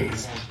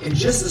employees in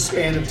just a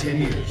span of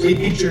 10 years. They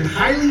featured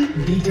highly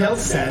detailed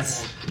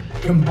sets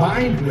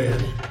combined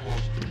with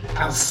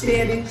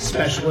outstanding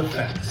special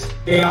effects.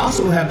 They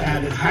also have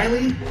added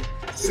highly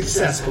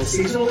successful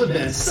seasonal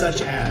events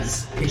such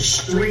as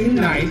Extreme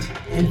Night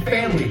and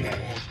Family Day.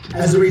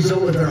 As a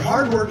result of their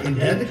hard work and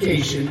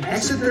dedication,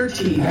 Exit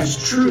 13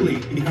 has truly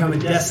become a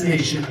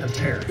destination of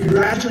terror.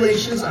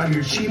 Congratulations on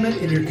your achievement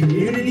in your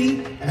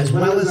community as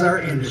well as our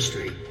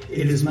industry.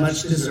 It is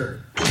much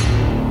deserved.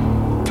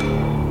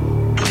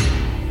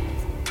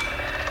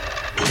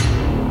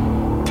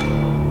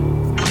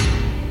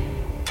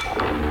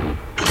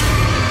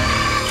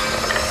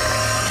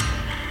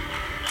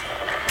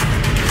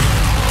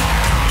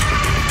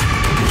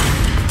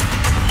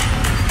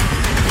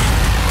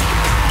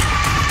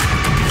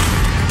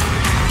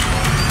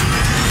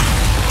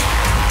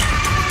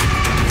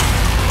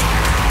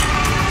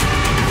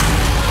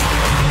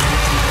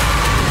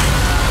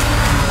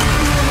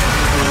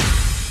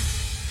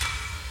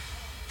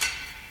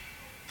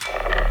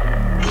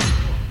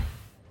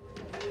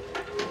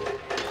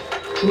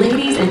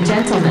 Ladies and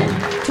gentlemen,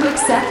 to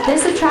accept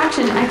this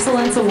Attraction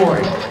Excellence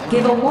Award,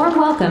 give a warm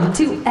welcome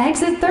to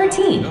Exit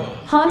 13,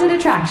 Haunted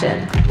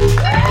Attraction.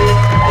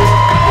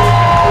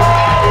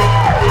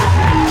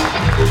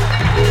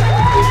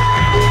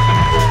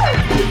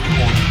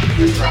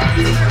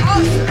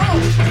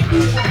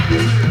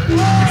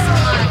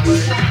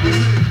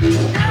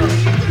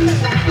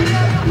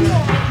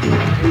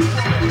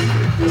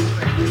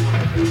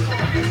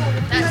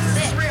 That's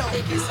it. Real.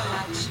 Thank you so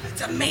much.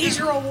 It's a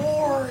major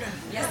award.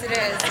 Yes, it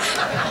is.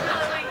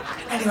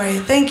 Anyway,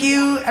 thank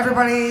you,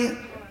 everybody,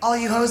 all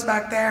you hosts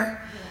back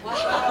there.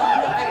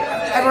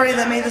 Everybody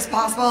that made this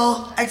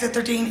possible. Exit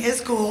 13 is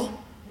cool.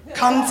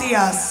 Come see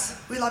us.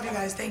 We love you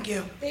guys. Thank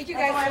you. Thank you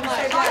guys so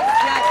much.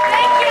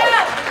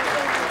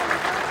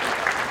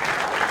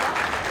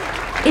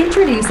 Thank you.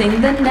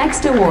 Introducing the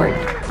next award.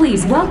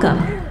 Please welcome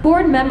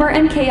board member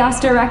and Chaos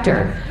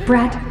Director,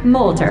 Brett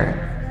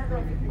Moulter.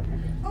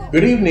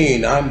 Good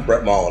evening, I'm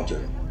Brett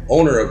Moulter,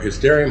 owner of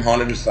Hysterium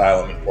Haunted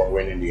Asylum in Fort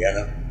Wayne,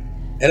 Indiana,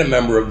 and a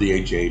member of the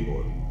HA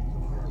board.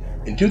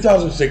 In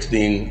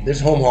 2016, this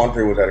home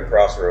haunter was at a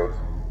crossroads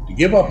to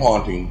give up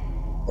haunting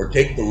or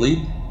take the leap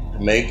to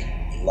make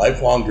a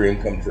lifelong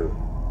dream come true.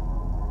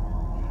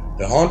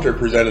 The haunter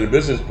presented a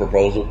business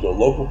proposal to a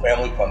local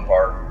family fun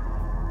park,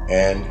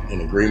 and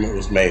an agreement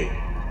was made.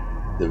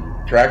 The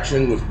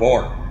attraction was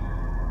born.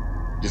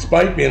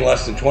 Despite being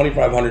less than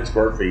 2,500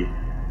 square feet,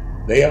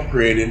 they have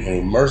created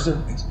an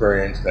immersive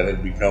experience that has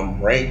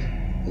become ranked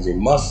as a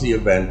must-see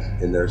event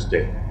in their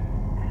state.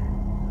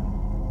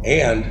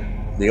 And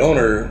the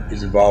owner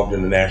is involved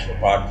in the national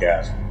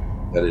podcast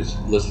that is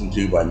listened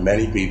to by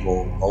many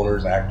people,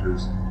 owners,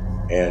 actors,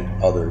 and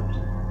others.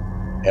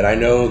 And I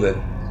know that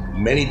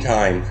many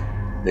times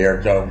they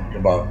are talking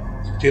about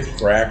tips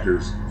for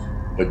actors,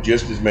 but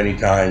just as many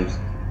times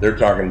they're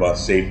talking about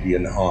safety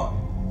in the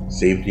haunt,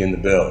 safety in the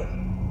build,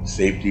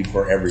 safety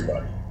for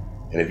everybody.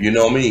 And if you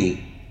know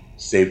me,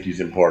 safety is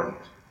important.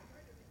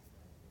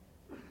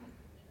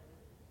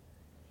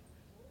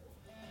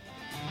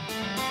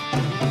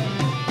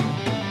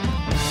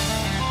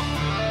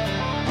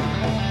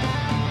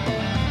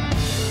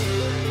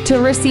 To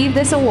receive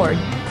this award,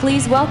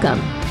 please welcome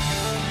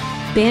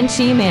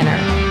Banshee Manor.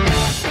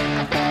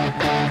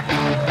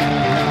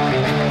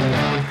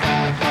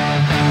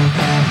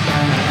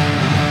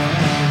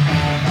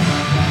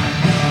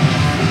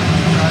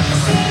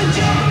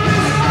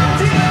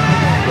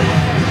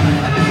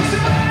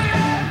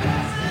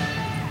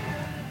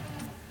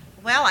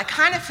 Well, I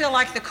kind of feel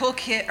like the cool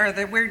kid, or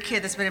the weird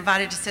kid that's been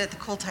invited to sit at the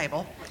cool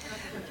table,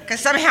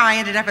 because somehow I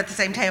ended up at the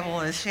same table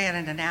as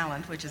Shannon and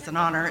Alan, which is an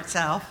honor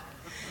itself.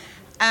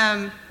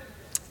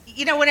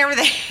 You know, whenever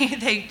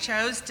they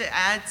chose to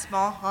add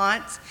small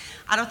haunts,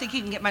 I don't think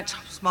you can get much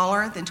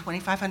smaller than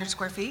 2,500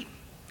 square feet.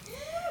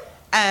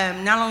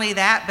 Not only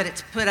that, but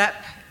it's put up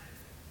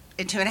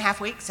in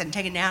 2.5 weeks and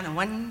taken down in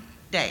 1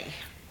 day,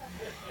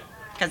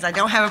 because I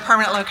don't have a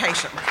permanent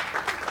location.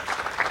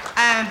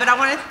 But I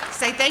want to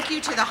say thank you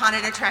to the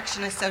Haunted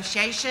Attraction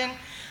Association.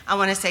 I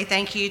want to say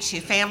thank you to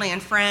family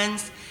and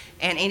friends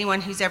and anyone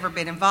who's ever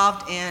been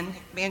involved in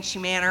Banshee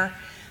Manor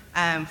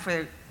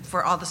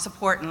for all the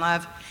support and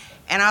love.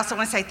 And I also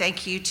want to say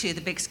thank you to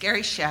the Big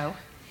Scary Show,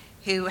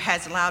 who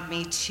has allowed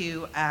me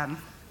to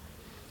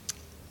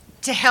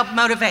help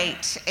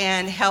motivate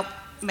and help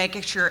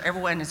making sure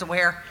everyone is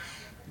aware.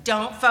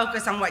 Don't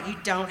focus on what you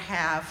don't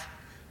have.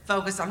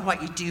 Focus on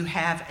what you do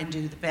have and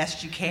do the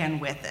best you can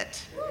with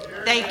it.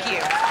 Thank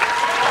you.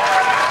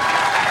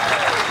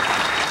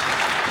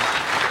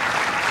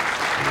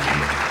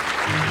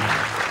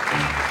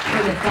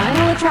 For the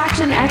final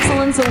Attraction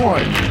Excellence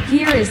Award,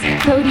 here is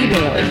Cody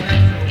Bailey.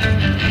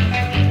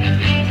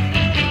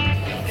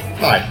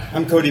 Hi,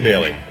 I'm Cody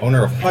Bailey,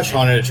 owner of Hush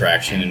Haunted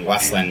Attraction in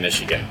Westland,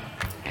 Michigan.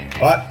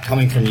 But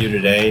coming from you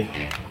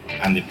today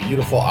on the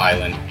beautiful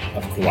island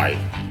of Kauai.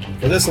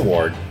 For this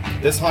award,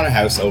 this haunted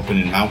house opened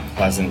in Mount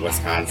Pleasant,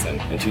 Wisconsin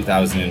in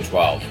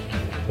 2012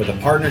 with a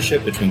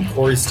partnership between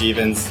Corey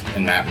Stevens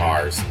and Matt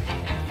Mars.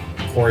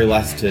 Corey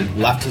left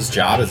his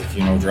job as a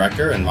funeral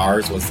director, and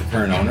Mars was the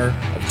current owner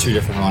of 2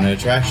 different haunted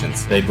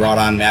attractions. They brought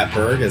on Matt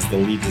Berg as the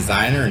lead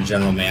designer and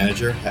general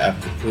manager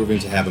after proving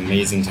to have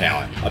amazing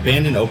talent.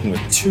 Abandon opened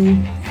with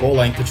 2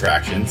 full-length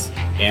attractions,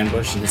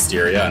 Ambush and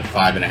Hysteria, on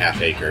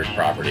 5.5-acre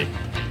property.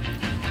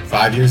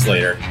 5 years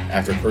later,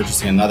 after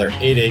purchasing another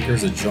 8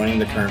 acres adjoining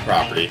the current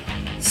property,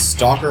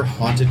 Stalker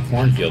Haunted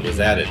Cornfield was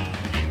added.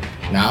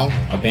 Now,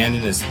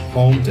 Abandon is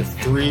home to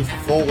 3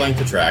 full-length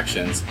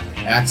attractions,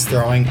 axe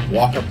throwing,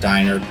 walk-up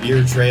diner,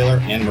 beer trailer,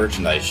 and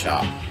merchandise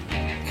shop.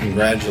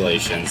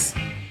 Congratulations.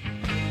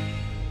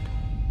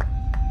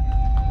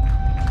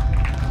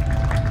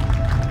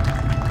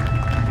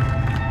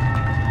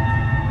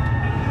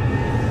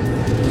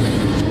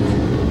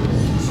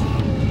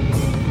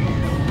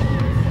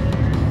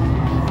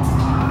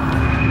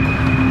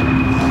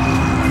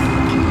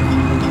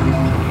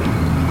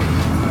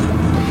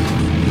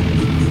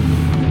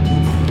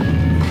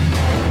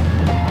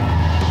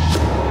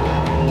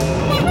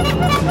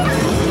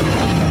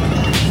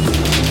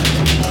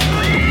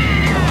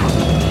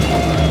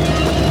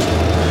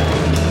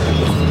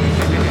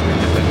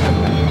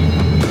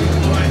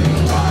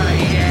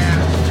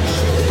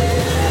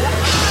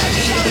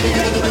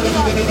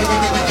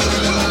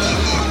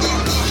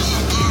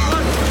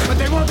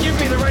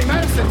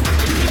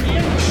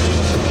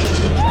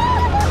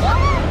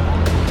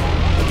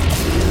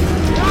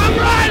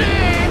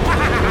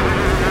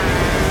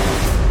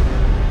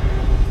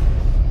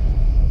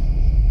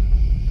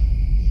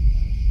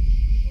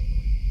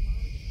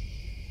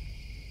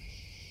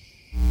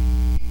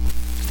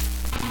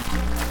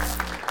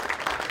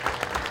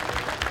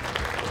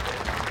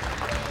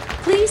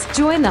 Please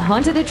join the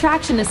Haunted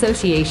Attraction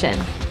Association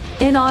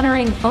in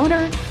honoring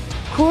owner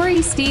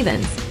Corey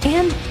Stevens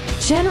and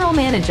general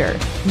manager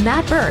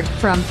Matt Berg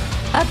from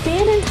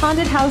Abandoned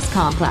Haunted House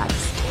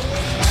Complex.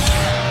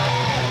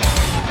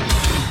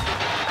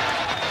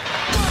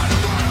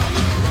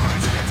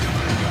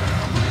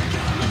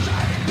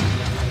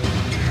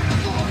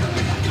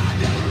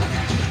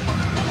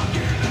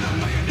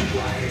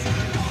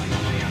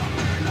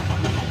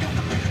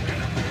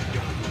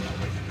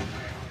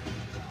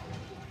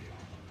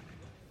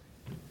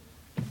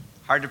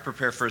 Hard to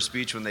prepare for a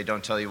speech when they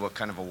don't tell you what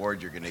kind of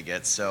award you're going to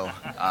get, so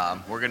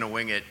we're going to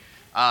wing it.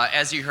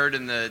 As you heard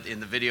in the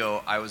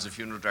video, I was a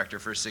funeral director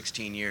for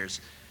 16 years,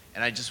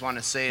 and I just want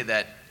to say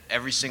that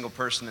every single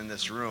person in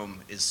this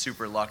room is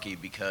super lucky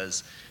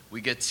because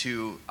we get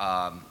to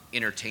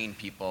entertain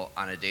people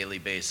on a daily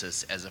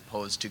basis as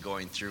opposed to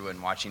going through and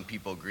watching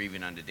people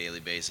grieving on a daily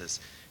basis.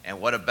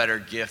 And what a better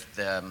gift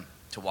to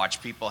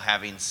watch people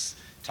having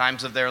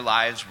times of their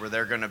lives where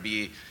they're going to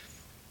be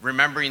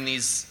remembering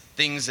these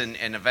things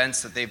and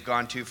events that they've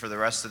gone to for the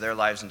rest of their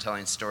lives and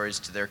telling stories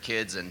to their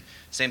kids. And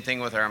same thing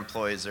with our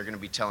employees. They're going to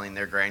be telling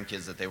their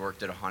grandkids that they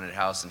worked at a haunted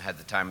house and had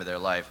the time of their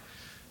life.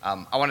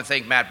 I want to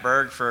thank Matt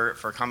Berg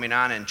for coming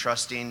on and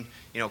trusting,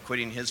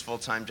 quitting his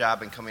full-time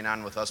job and coming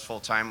on with us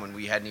full-time when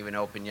we hadn't even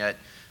opened yet.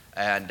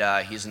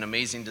 And he's an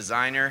amazing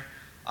designer.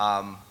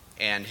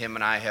 And him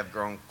and I have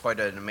grown quite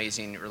an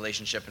amazing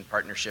relationship and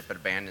partnership at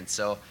Abandon.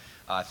 So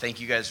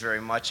thank you guys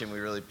very much, and we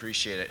really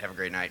appreciate it. Have a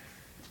great night.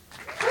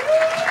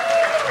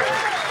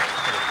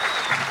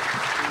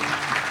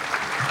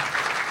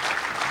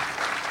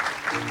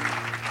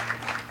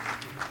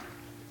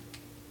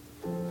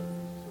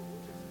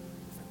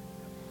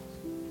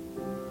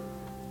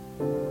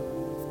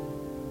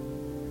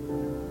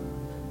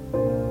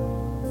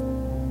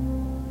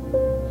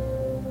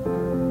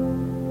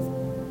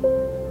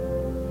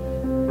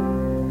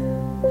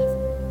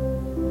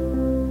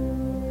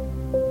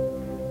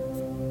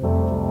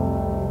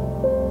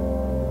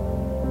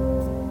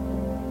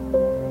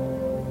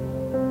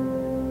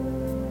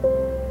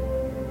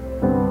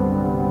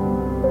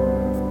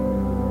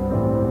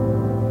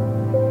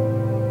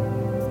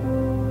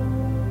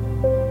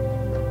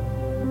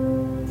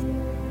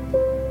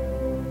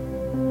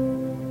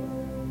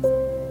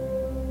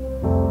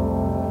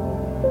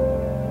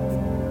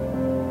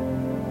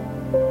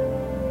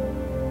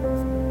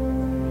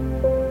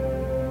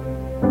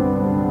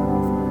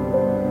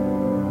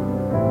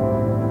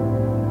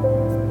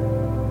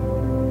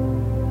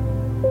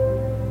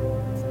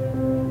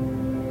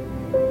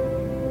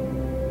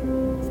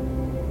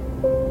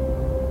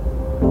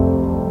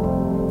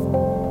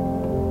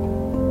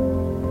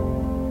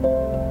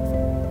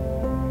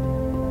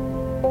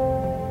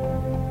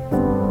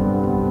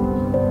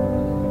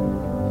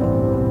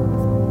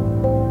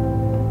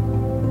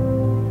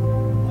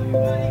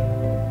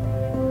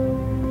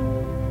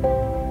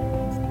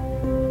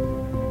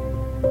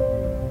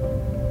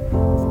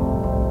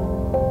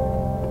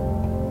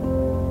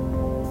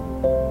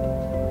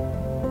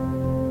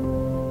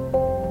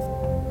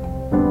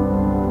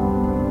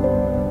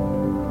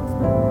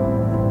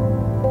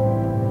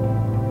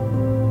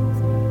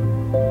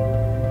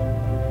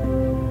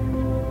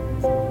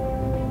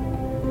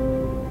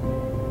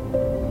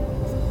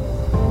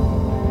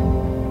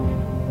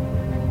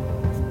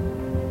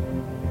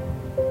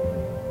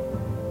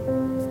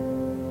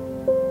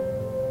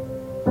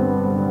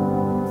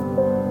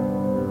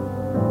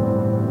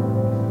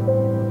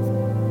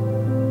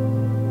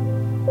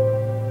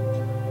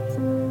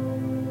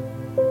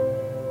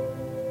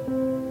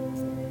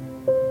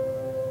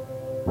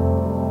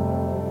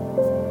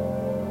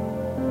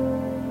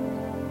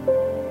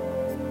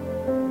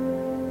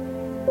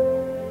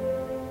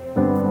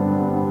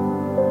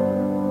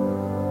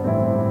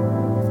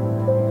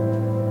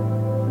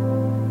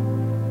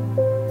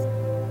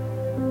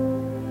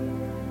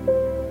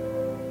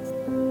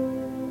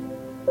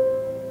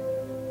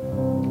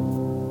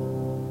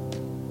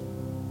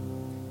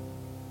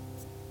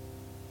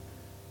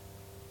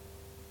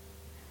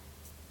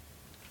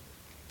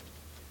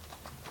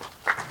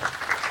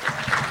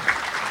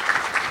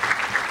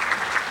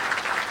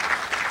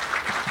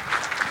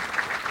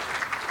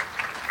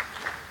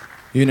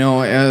 You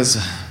know, as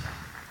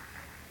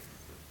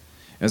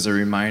a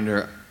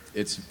reminder,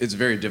 it's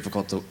very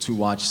difficult to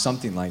watch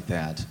something like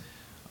that.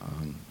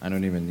 I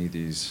don't even need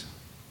these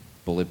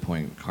bullet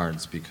point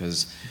cards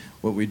because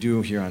what we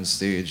do here on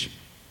stage,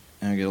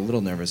 and I get a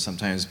little nervous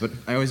sometimes, but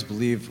I always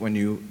believe when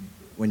you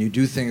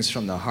do things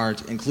from the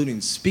heart, including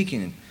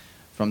speaking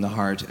from the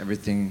heart,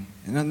 everything,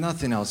 and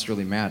nothing else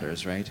really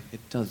matters, right?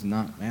 It does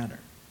not matter.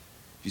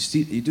 If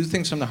you do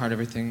things from the heart,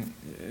 everything,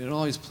 it'll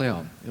always play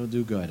out. It'll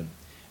do good.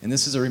 And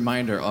this is a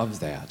reminder of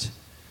that.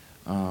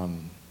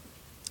 I'll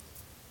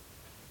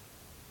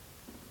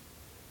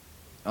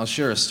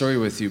share a story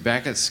with you.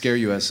 Back at Scare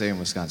USA in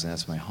Wisconsin,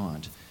 that's my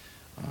haunt,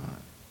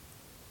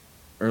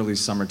 early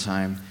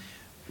summertime,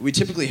 we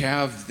typically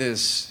have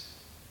this,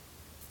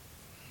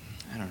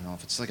 I don't know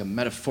if it's like a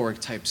metaphoric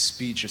type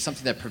speech or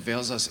something that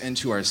prevails us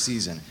into our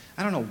season.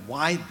 I don't know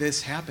why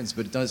this happens,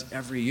 but it does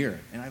every year,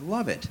 and I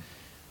love it.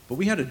 But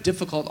we had a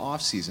difficult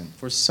off season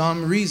for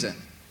some reason.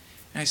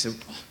 And I said,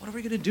 what are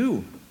we gonna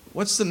do?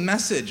 What's the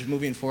message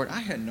moving forward? I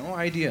had no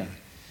idea.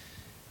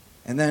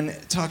 And then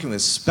talking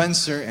with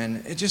Spencer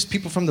and just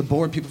people from the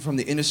board, people from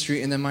the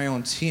industry, and then my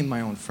own team,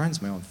 my own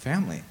friends, my own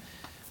family.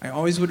 I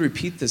always would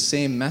repeat the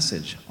same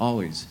message.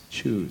 Always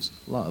choose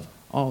love.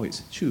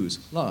 Always choose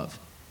love.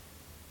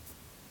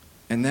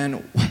 And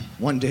then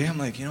one day I'm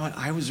like, you know what?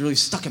 I was really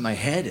stuck in my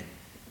head.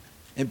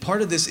 And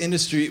part of this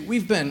industry,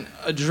 we've been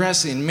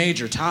addressing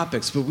major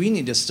topics, but we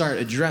need to start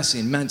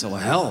addressing mental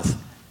health.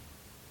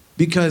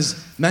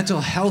 Because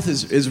mental health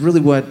is really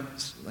what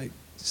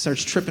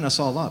starts tripping us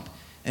all up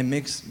and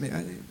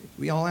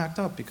we all act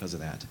up because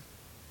of that.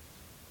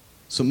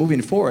 So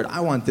moving forward, I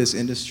want this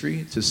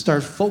industry to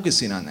start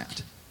focusing on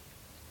that.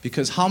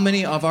 Because how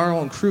many of our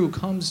own crew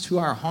comes to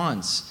our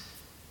haunts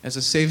as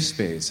a safe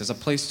space, as a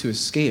place to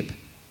escape?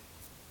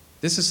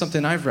 This is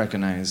something I've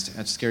recognized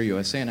at Scare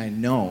USA, and I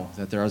know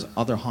that there are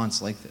other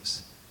haunts like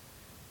this.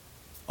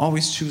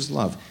 Always choose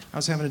love. I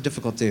was having a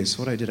difficult day, so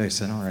what I did, I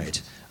said, all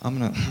right, I'm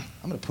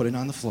gonna put it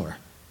on the floor.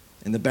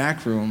 In the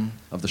back room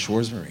of the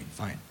Shores Marine.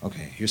 Fine,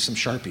 okay, here's some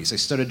Sharpies. I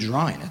started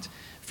drawing it,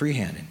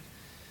 freehanding.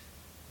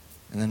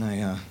 And then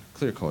I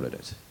clear-coated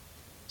it.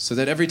 So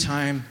that every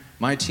time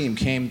my team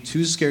came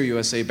to Scare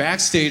USA,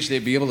 backstage,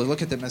 they'd be able to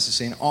look at that message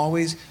saying,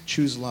 always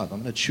choose love. I'm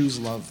gonna choose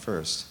love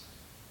first.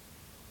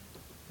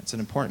 That's an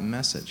important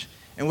message.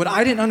 And what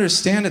I didn't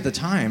understand at the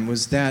time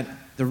was that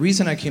the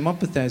reason I came up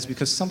with that is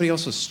because somebody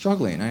else was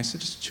struggling. And I said,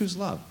 just choose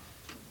love.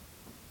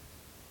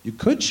 You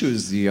could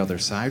choose the other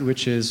side,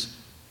 which is,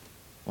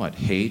 what,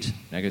 hate,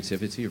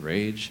 negativity,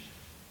 rage?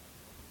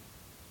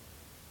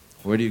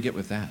 Where do you get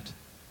with that?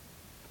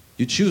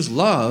 You choose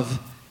love,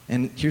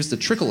 and here's the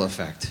trickle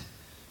effect.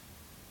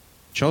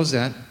 Chose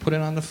that, put it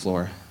on the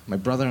floor. My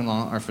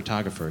brother-in-law, our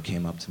photographer,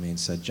 came up to me and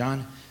said,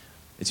 John,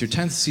 it's your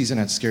 10th season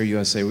at Scare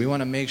USA. We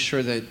want to make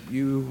sure that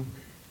you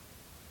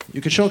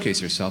can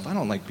showcase yourself. I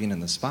don't like being in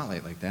the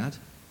spotlight like that.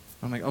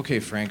 I'm like, okay,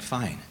 Frank,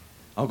 fine.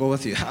 I'll go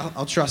with you.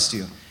 I'll trust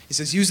you. He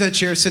says, use that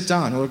chair, sit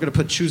down. We're going to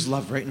put choose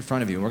love right in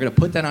front of you. We're going to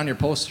put that on your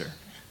poster.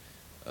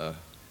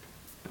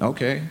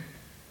 Okay.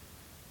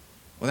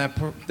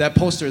 Well, that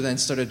poster then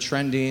started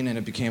trending, and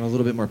it became a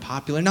little bit more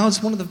popular. Now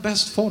it's one of the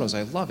best photos.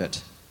 I love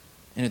it.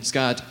 And it's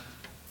got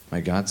my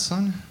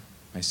godson,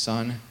 my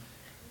son,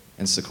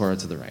 and Sakura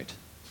to the right.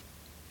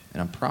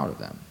 And I'm proud of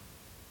them.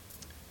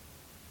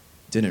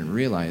 Didn't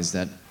realize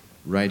that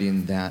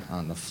writing that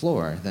on the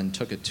floor, then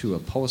took it to a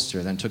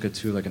poster, then took it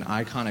to like an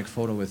iconic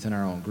photo within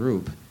our own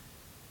group,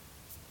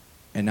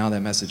 and now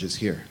that message is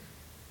here.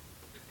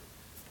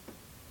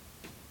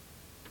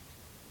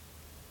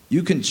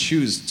 You can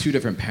choose two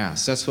different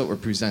paths. That's what we're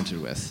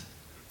presented with.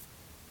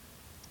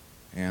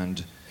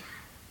 And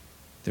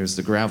there's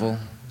the gravel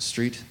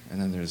street, and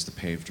then there's the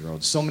paved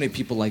road. So many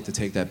people like to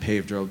take that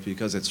paved road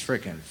because it's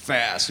freaking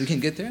fast. You can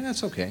get there,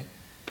 that's okay.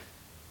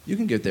 You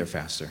can get there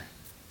faster.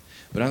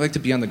 But I like to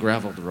be on the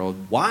gravel road.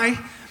 Why?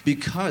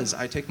 Because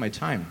I take my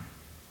time.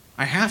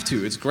 I have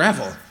to, it's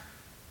gravel,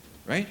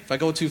 right? If I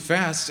go too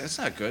fast, that's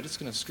not good. It's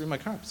gonna screw my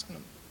car up.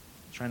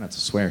 Try not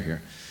to swear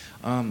here.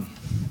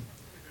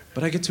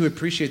 But I get to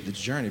appreciate the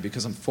journey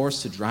because I'm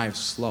forced to drive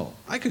slow.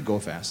 I could go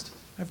fast,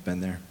 I've been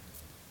there.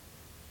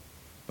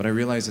 But I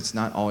realize it's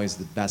not always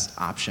the best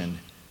option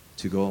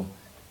to go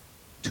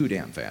too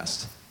damn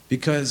fast.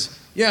 Because,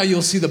 yeah,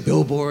 you'll see the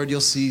billboard, you'll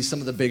see some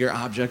of the bigger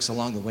objects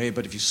along the way,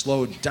 but if you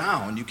slow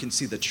down, you can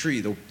see the tree,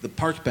 the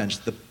park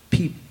bench, the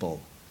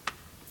people.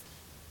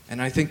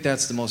 And I think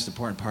that's the most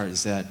important part,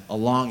 is that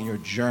along your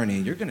journey,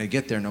 you're gonna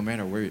get there no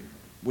matter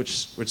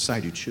which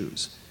side you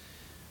choose.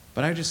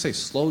 But I just say,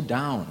 slow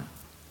down,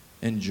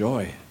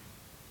 enjoy.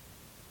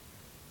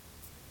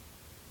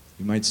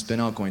 You might spin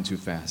out going too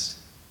fast.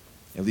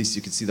 At least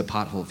you can see the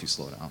pothole if you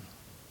slow down.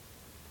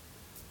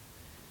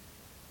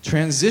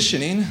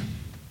 Transitioning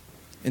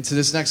into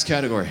this next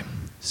category,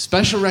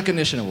 Special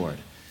Recognition Award.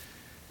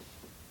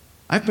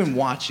 I've been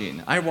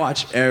watching. I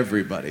watch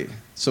everybody.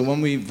 So when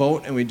we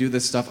vote and we do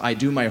this stuff, I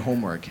do my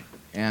homework.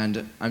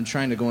 And I'm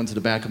trying to go into the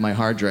back of my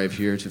hard drive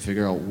here to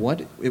figure out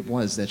what it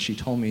was that she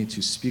told me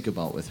to speak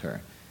about with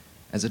her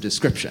as a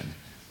description.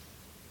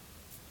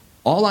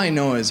 All I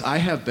know is I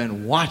have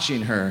been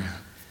watching her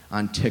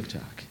on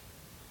TikTok.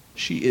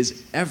 She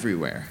is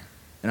everywhere,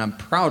 and I'm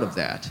proud of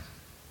that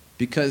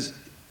because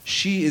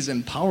she is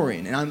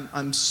empowering, and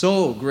I'm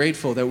so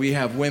grateful that we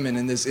have women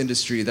in this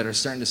industry that are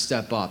starting to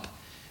step up.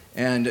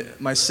 And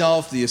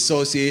myself, the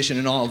association,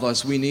 and all of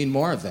us, we need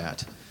more of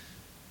that.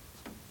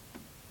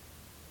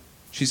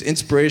 She's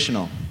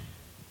inspirational.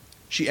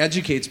 She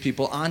educates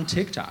people on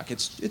TikTok.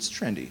 It's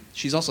trendy.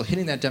 She's also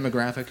hitting that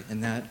demographic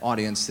and that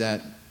audience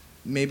that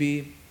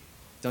maybe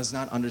does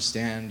not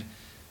understand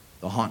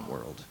the haunt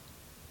world.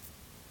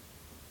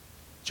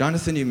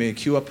 Jonathan, you may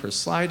cue up her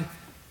slide.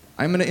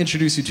 I'm going to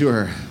introduce you to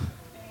her.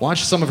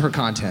 Watch some of her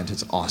content.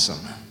 It's awesome.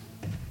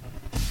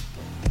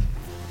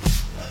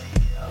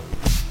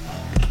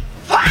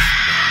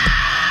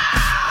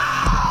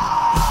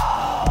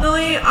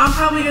 Lily, I'm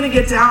probably gonna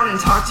get down and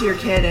talk to your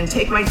kid and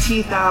take my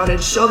teeth out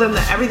and show them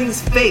that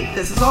everything's fake.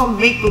 This is all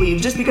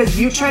make-believe just because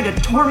you tried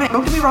to torment.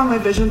 Don't get me wrong, my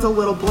vision's a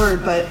little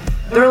blurred, but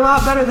they're a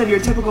lot better than your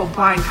typical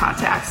blind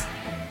contacts.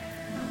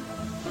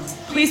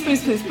 Please,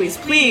 please, please, please,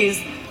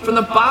 please, from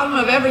the bottom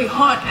of every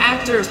haunt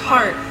actor's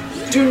heart,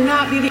 do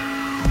not be the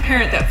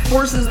parent that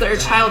forces their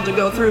child to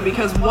go through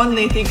because one,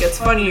 they think it's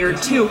funny, or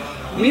two,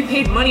 we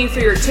paid money for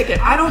your ticket.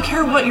 I don't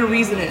care what your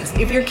reason is.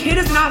 If your kid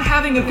is not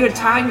having a good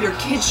time, your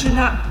kid should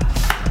not.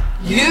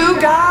 You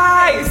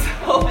guys!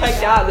 Oh my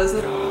god, this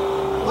is.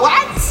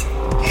 What?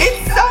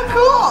 It's so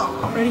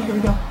cool! Ready? Here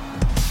we go.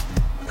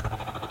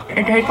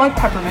 It tastes like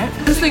peppermint.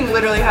 This thing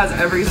literally has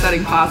every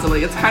setting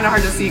possibly. It's kind of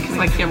hard to see because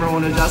my camera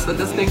won't adjust, but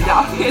this thing,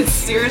 yeah, it's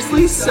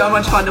seriously so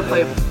much fun to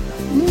play with.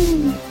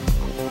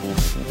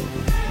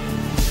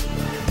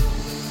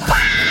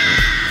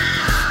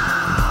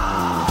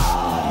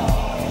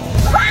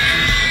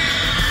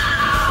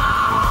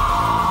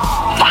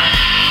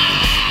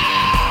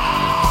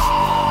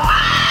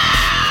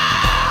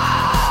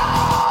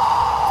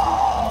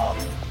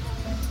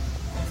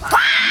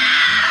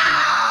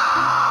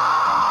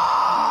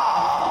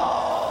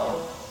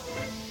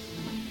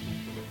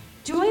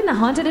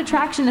 Haunted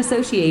Attraction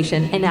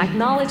Association in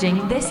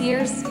acknowledging this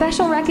year's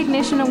Special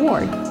Recognition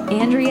Award,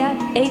 Andrea,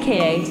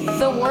 aka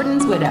the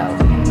Warden's Widow.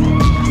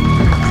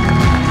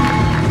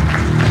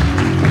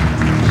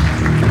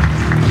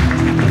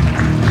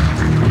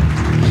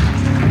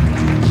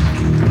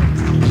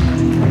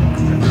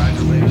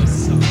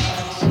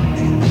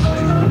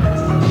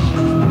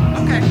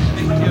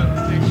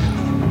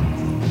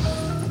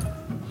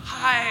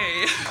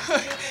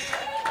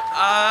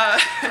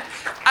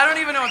 I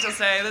don't even know what to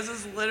say. This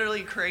is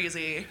literally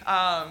crazy.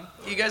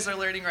 You guys are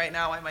learning right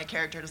now why my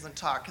character doesn't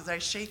talk, because I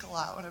shake a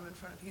lot when I'm in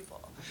front of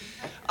people.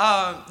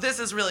 This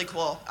is really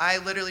cool. I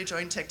literally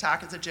joined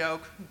TikTok as a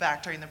joke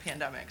back during the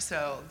pandemic.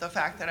 So the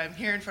fact that I'm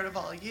here in front of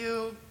all of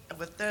you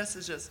with this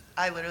is just,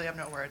 I literally have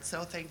no words.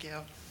 So thank you.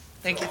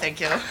 Thank you,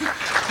 thank you.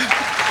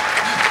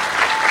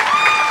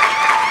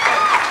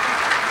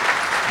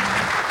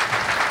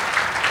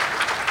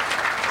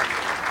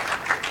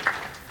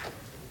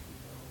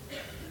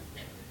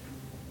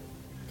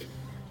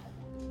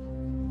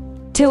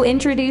 To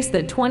introduce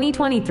the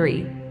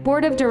 2023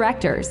 Board of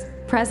Directors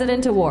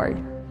President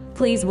Award,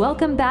 please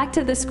welcome back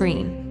to the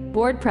screen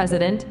Board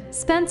President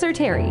Spencer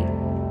Terry.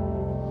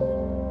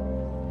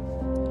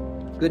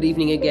 Good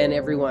evening again,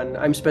 everyone.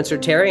 I'm Spencer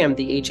Terry. I'm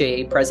the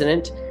HAA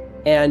President.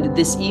 And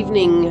this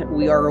evening,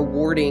 we are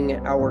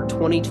awarding our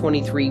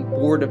 2023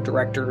 Board of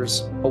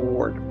Directors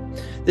Award.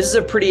 This is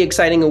a pretty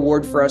exciting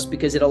award for us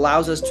because it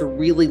allows us to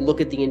really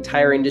look at the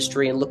entire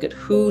industry and look at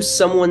who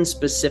someone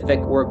specific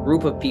or a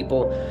group of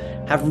people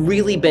have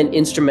really been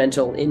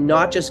instrumental in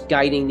not just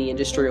guiding the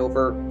industry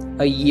over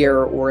a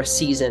year or a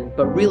season,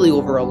 but really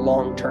over a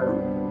long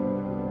term.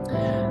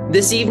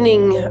 This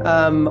evening,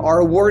 our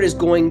award is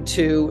going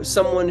to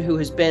someone who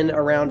has been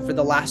around for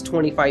the last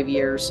 25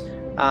 years,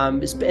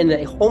 has been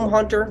a home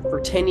haunter for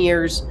 10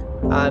 years,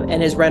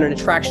 and has ran an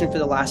attraction for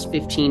the last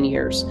 15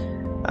 years.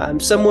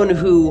 Someone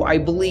who I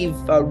believe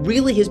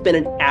really has been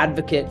an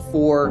advocate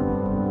for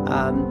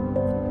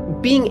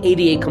being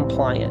ADA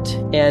compliant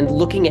and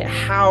looking at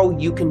how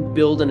you can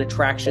build an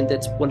attraction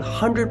that's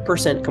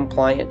 100%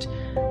 compliant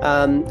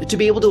to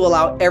be able to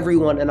allow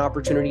everyone an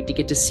opportunity to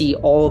get to see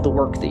all of the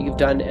work that you've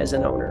done as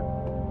an owner.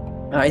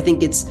 I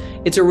think it's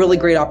a really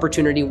great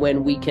opportunity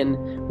when we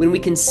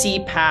can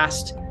see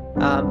past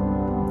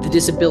the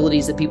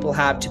disabilities that people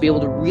have to be able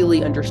to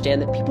really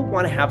understand that people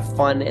want to have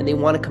fun and they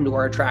want to come to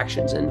our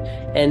attractions,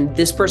 and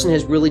this person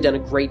has really done a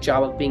great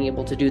job of being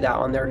able to do that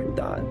on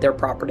their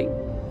property.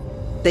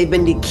 They've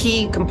been the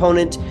key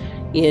component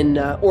in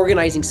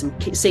organizing some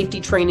safety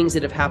trainings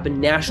that have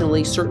happened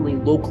nationally, certainly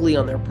locally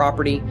on their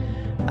property.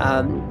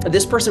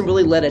 This person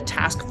really led a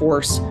task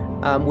force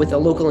with a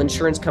local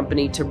insurance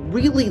company to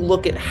really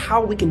look at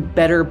how we can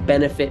better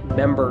benefit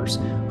members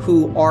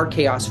who are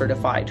chaos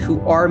certified, who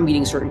are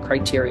meeting certain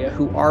criteria,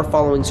 who are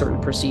following certain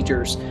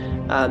procedures.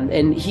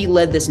 And he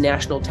led this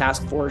national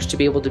task force to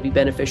be able to be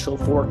beneficial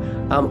for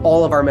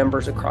all of our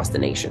members across the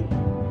nation.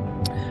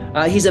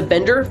 He's a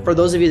vendor. For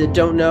those of you that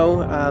don't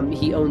know,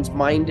 he owns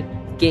Mind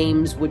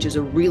Games, which is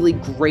a really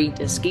great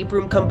escape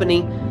room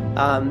company.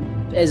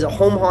 As a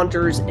home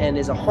haunters and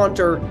as a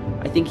haunter,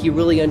 I think he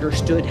really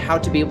understood how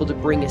to be able to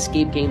bring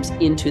escape games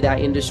into that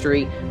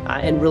industry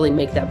and really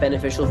make that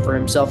beneficial for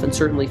himself and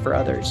certainly for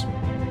others.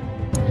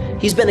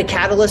 He's been a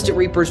catalyst at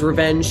Reaper's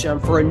Revenge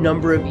for a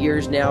number of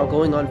years now,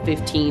 going on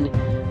 15,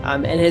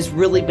 and has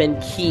really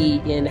been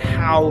key in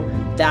how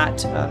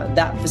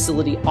that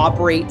facility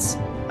operates,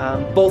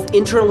 both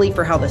internally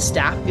for how the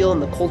staff feel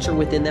and the culture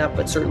within that,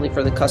 but certainly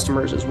for the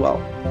customers as well.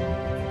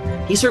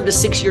 He served a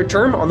 6-year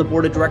term on the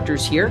board of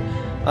directors here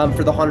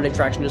for the Haunted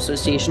Attraction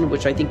Association,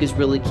 which I think is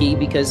really key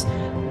because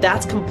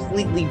that's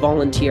completely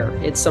volunteer.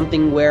 It's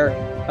something where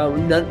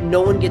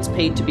no one gets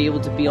paid to be able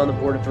to be on the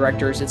board of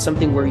directors. It's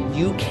something where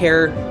you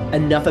care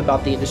enough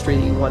about the industry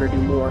that you want to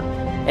do more.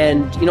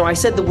 And, I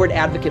said the word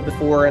advocate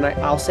before, and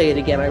I'll say it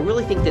again. I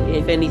really think that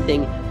if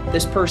anything,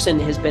 this person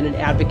has been an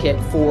advocate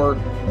for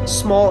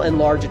small and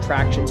large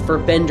attractions, for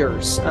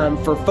vendors,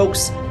 for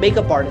folks,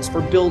 makeup artists,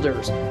 for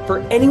builders, for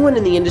anyone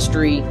in the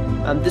industry.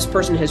 This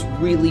person has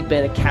really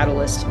been a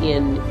catalyst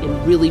in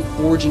really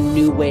forging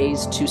new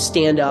ways to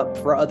stand up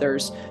for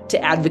others,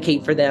 to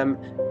advocate for them,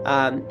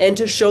 and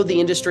to show the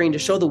industry and to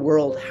show the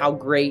world how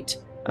great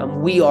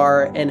we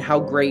are and how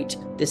great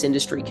this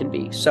industry can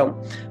be. So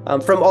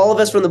from all of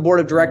us from the board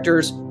of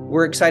directors,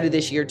 we're excited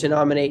this year to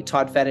nominate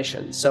Todd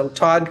Fetishin. So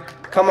Todd,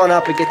 come on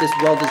up and get this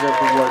well-deserved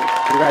award.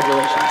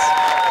 Congratulations.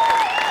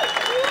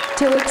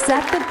 To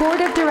accept the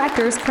Board of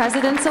Directors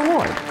President's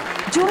Award,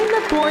 join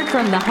the board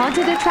from the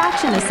Haunted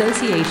Attraction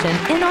Association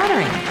in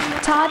honoring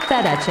Todd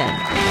Fetishin.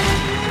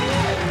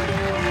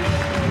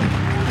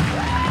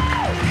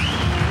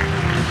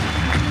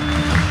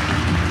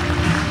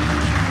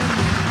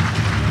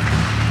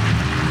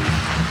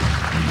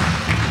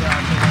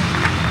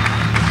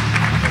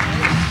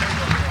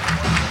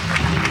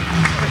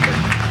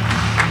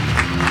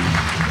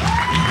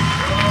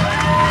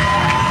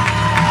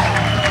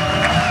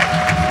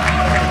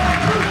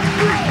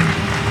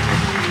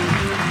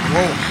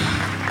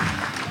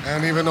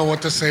 I don't even know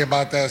what to say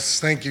about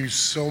this. Thank you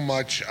so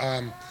much.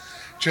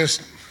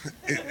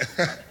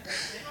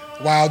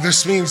 Wow,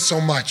 this means so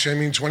much.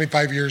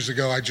 25 years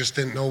ago, I just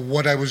didn't know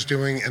what I was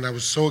doing, and I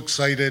was so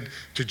excited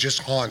to just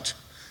haunt.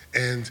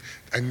 And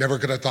I never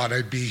could have thought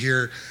I'd be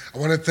here. I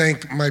want to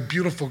thank my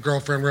beautiful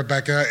girlfriend,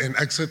 Rebecca, in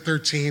Exit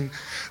 13.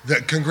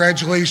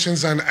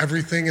 Congratulations on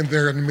everything, and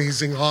they're an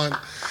amazing haunt.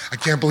 I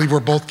can't believe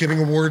we're both getting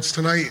awards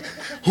tonight.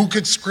 Who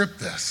could script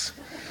this?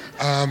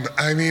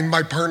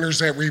 My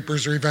partners at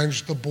Reaper's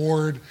Revenge, the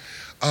board,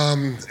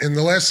 and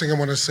the last thing I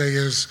want to say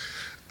is,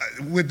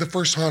 with the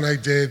first haunt I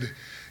did,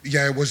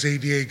 it was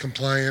ADA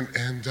compliant,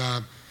 and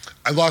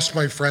I lost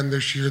my friend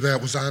this year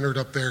that was honored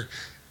up there.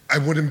 I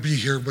wouldn't be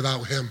here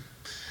without him,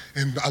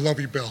 and I love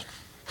you, Bill.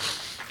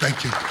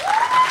 Thank you.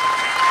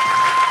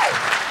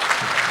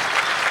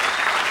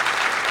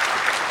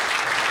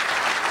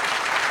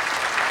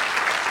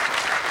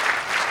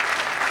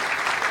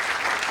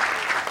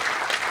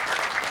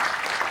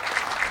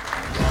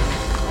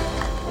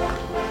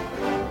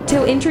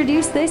 To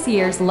introduce this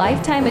year's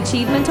Lifetime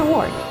Achievement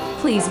Award,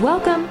 please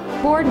welcome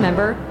board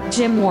member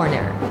Jim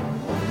Warner.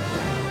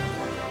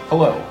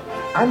 Hello,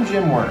 I'm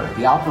Jim Warner,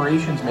 the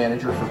operations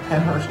manager for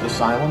Penhurst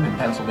Asylum in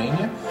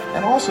Pennsylvania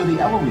and also the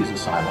Eloise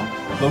Asylum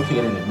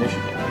located in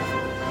Michigan.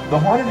 The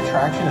Haunted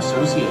Attraction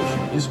Association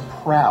is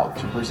proud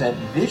to present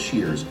this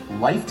year's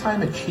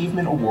Lifetime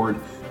Achievement Award.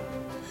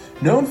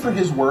 Known for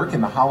his work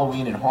in the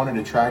Halloween and haunted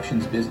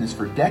attractions business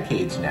for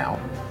decades now,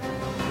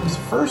 his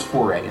first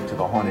foray into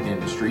the haunted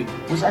industry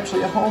was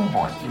actually a home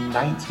haunt in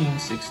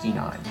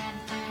 1969.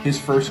 His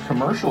first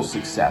commercial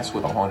success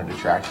with a haunted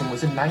attraction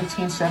was in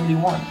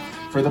 1971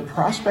 for the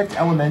Prospect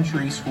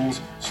Elementary School's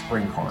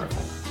Spring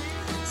Carnival.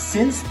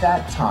 Since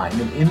that time,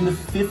 and in the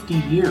 50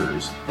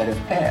 years that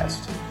have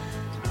passed,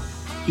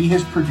 he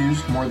has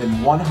produced more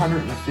than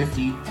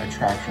 150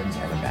 attractions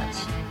and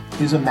events.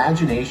 His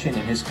imagination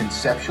and his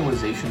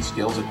conceptualization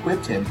skills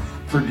equipped him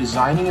for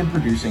designing and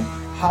producing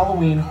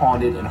Halloween,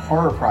 haunted, and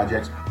horror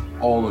projects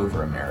all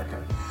over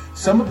America.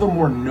 Some of the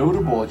more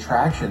notable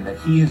attractions that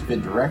he has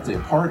been directly a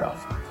part of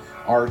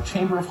are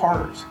Chamber of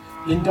Horrors,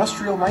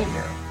 Industrial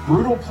Nightmare,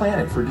 Brutal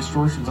Planet for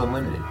Distortions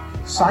Unlimited,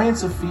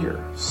 Science of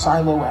Fear,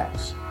 Silo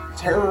X,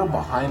 Terror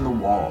Behind the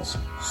Walls,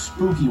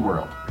 Spooky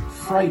World,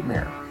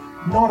 Frightmare,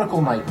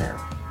 Nautical Nightmare,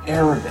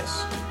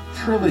 Erebus,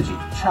 Trilogy,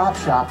 Chop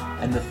Shop,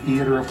 and the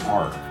Theater of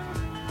Horror.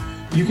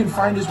 You can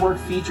find his work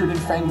featured in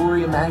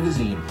Fangoria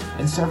magazine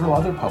and several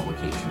other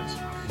publications.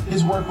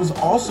 His work was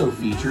also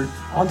featured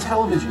on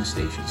television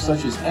stations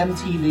such as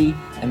MTV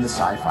and the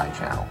Sci-Fi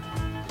Channel.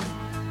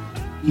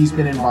 He's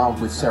been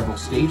involved with several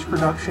stage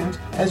productions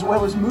as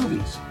well as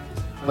movies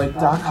like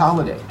Doc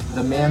Holliday,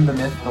 The Man, the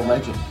Myth, the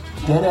Legend,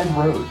 Dead End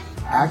Road,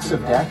 Acts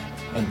of Death,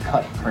 and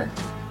Cut Print.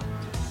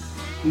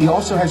 He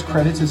also has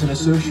credits as an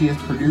associate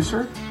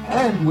producer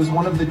and was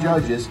one of the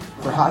judges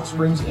for Hot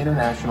Springs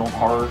International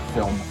Horror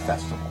Film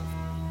Festival.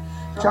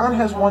 John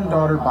has one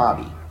daughter,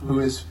 Bobby, who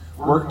has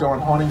worked on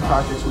haunting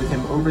projects with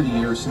him over the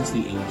years since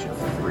the age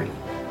of 3.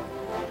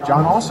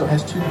 John also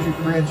has 2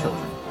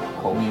 grandchildren,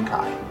 Colby and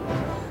Kai.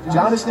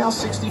 John is now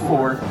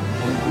 64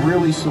 and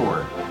really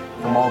sore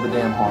from all the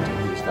damn haunting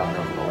he's done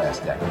over the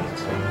last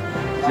decades.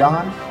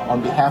 John,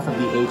 on behalf of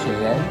the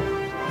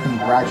HAA,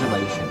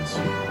 congratulations.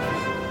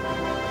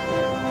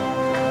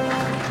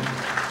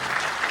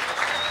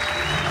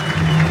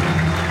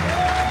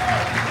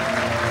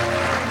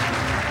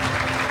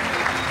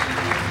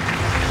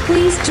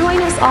 Please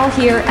join us all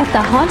here at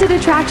the Haunted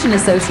Attraction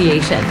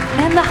Association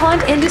and the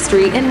haunt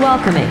industry in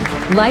welcoming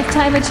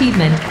Lifetime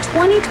Achievement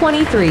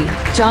 2023,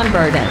 John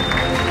Burden.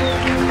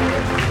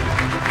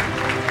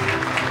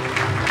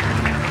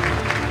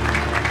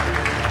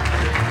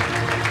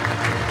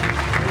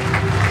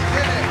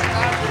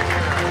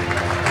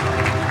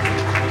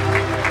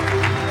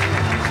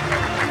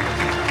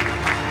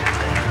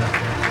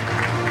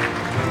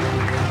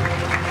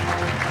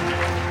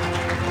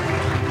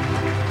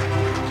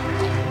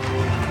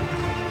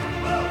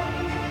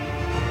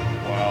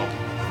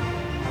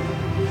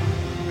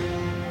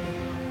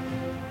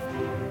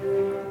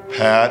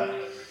 Pat,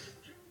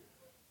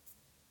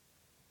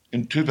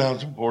 in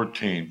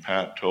 2014,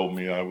 Pat told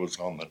me I was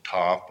on the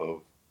top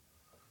of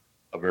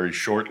a very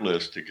short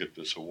list to get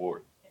this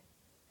award.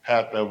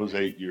 Pat, that was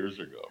 8 years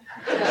ago.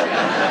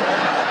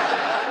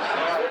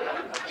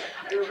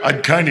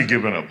 I'd kind of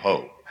given up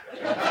hope.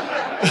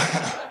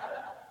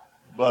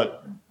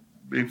 But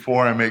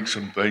before I make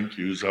some thank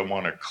yous, I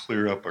want to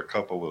clear up a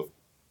couple of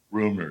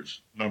rumors.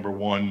 Number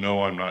one,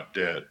 no, I'm not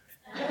dead.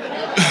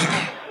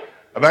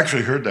 I've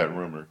actually heard that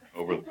rumor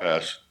over the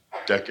past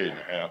decade and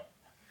a half.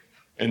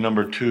 And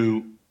number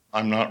two,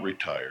 I'm not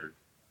retired.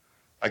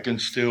 I can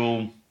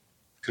still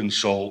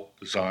consult,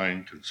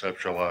 design,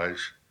 conceptualize,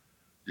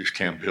 just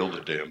can't build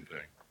a damn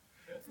thing.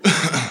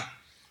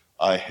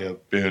 I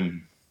have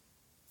been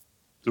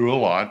through a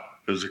lot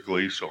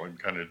physically, so I'm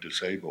kind of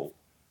disabled,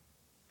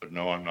 but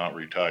no, I'm not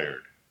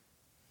retired.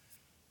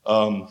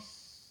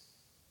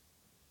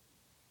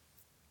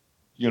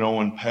 You know,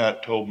 when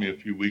Pat told me a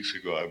few weeks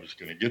ago I was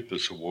going to get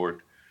this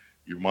award,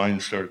 your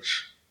mind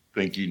starts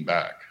thinking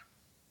back.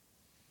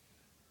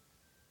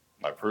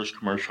 My first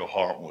commercial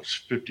haunt was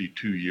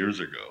 52 years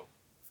ago.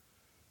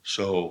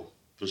 So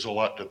there's a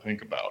lot to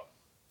think about.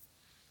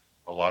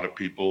 A lot of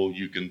people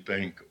you can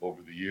thank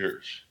over the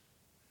years.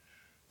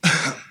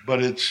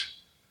 But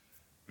it's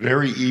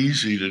very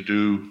easy to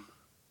do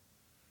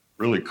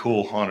really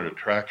cool haunted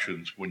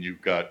attractions when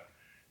you've got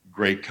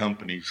great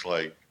companies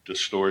like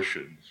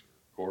Distortions,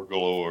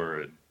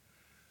 Gorgalore, and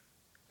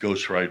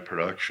Ghost Ride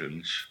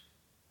Productions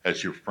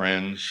as your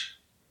friends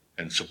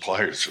and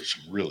suppliers of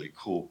some really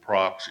cool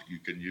props that you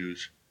can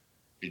use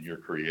in your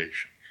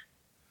creations.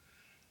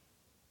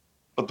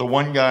 But the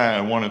one guy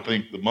I want to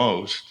thank the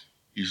most,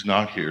 he's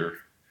not here.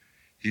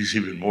 He's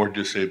even more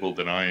disabled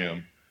than I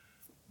am,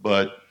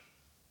 but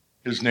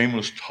his name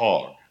was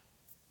Tog.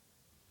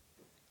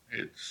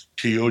 It's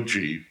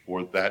T-O-G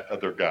for that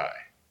other guy,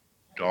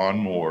 Don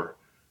Moore,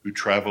 who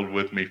traveled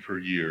with me for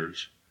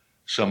years.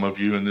 Some of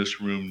you in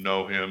this room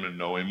know him and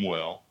know him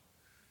well.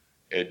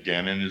 Ed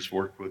Gannon has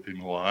worked with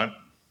him a lot.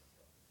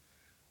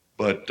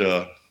 But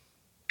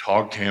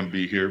Tog can't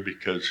be here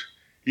because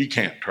he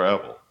can't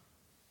travel.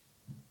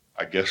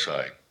 I guess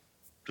I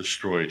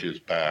destroyed his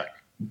back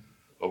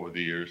over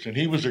the years. And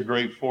he was a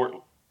great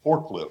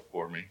forklift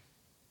for me.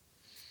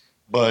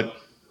 But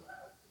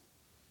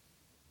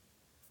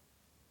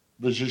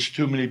there's just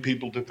too many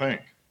people to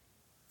thank.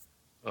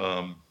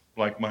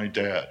 Like my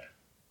dad,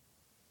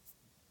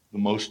 the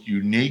most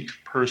unique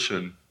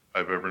person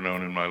I've ever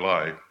known in my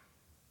life.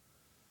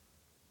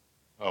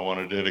 I want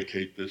to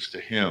dedicate this to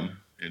him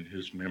in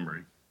his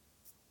memory,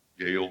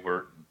 Gail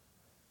Burton,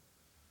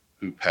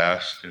 who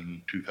passed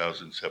in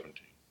 2017.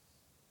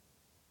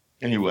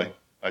 Anyway,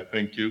 I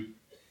thank you,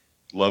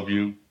 love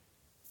you,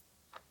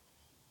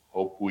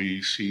 hope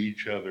we see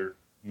each other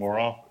more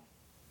often.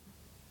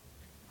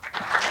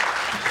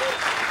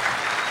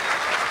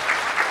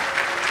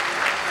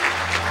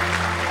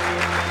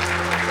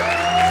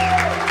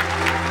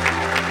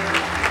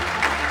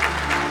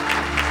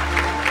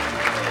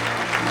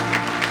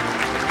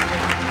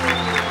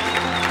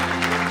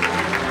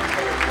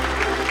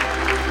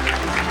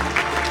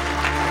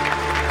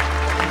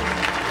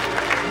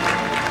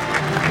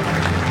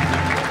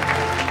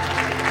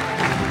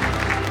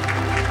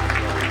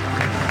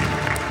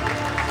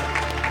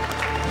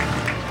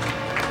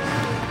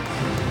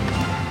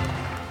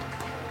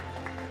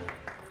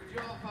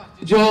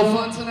 Did you all have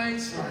fun tonight?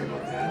 Sorry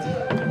about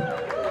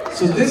that.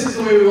 So this is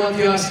the way we want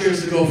the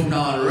Oscars to go from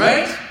now on,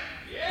 right?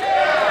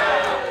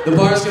 Yeah! The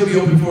bar's gonna be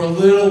open for a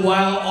little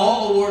while.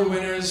 All award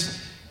winners,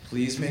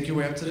 please make your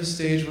way up to the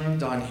stage when I'm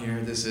done here.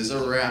 This is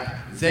a wrap.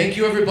 Thank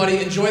you, everybody.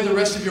 Enjoy the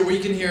rest of your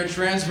weekend here at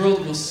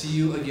Transworld. We'll see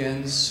you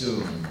again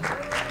soon.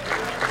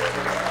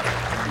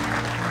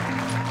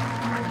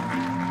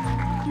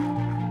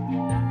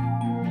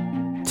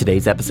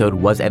 Today's episode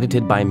was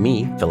edited by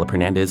me, Philip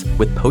Hernandez,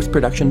 with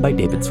post-production by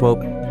David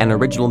Swope and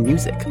original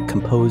music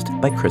composed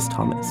by Chris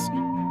Thomas.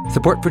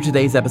 Support for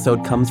today's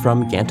episode comes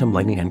from Gantom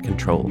Lighting and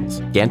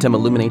Controls. Gantom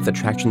illuminates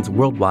attractions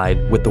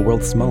worldwide with the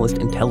world's smallest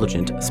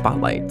intelligent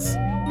spotlights.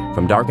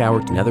 From Dark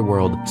Hour to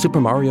Netherworld,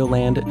 Super Mario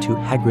Land to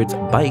Hagrid's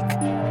bike,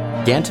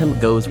 Gantom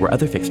goes where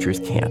other fixtures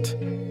can't.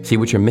 See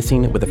what you're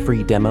missing with a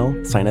free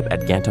demo? Sign up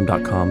at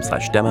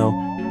gantom.com/demo.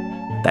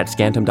 That's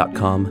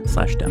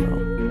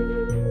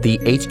gantom.com/demo. The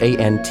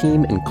HAN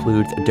team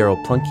includes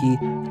Daryl Plunky,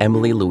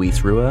 Emily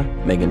Louise Rua,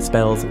 Megan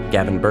Spells,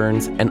 Gavin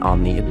Burns, and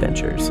Omni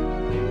Adventures.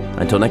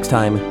 Until next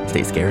time,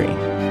 stay scary.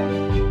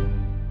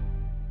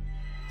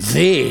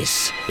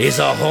 This is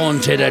a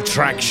Haunted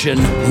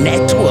Attraction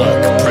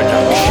Network production.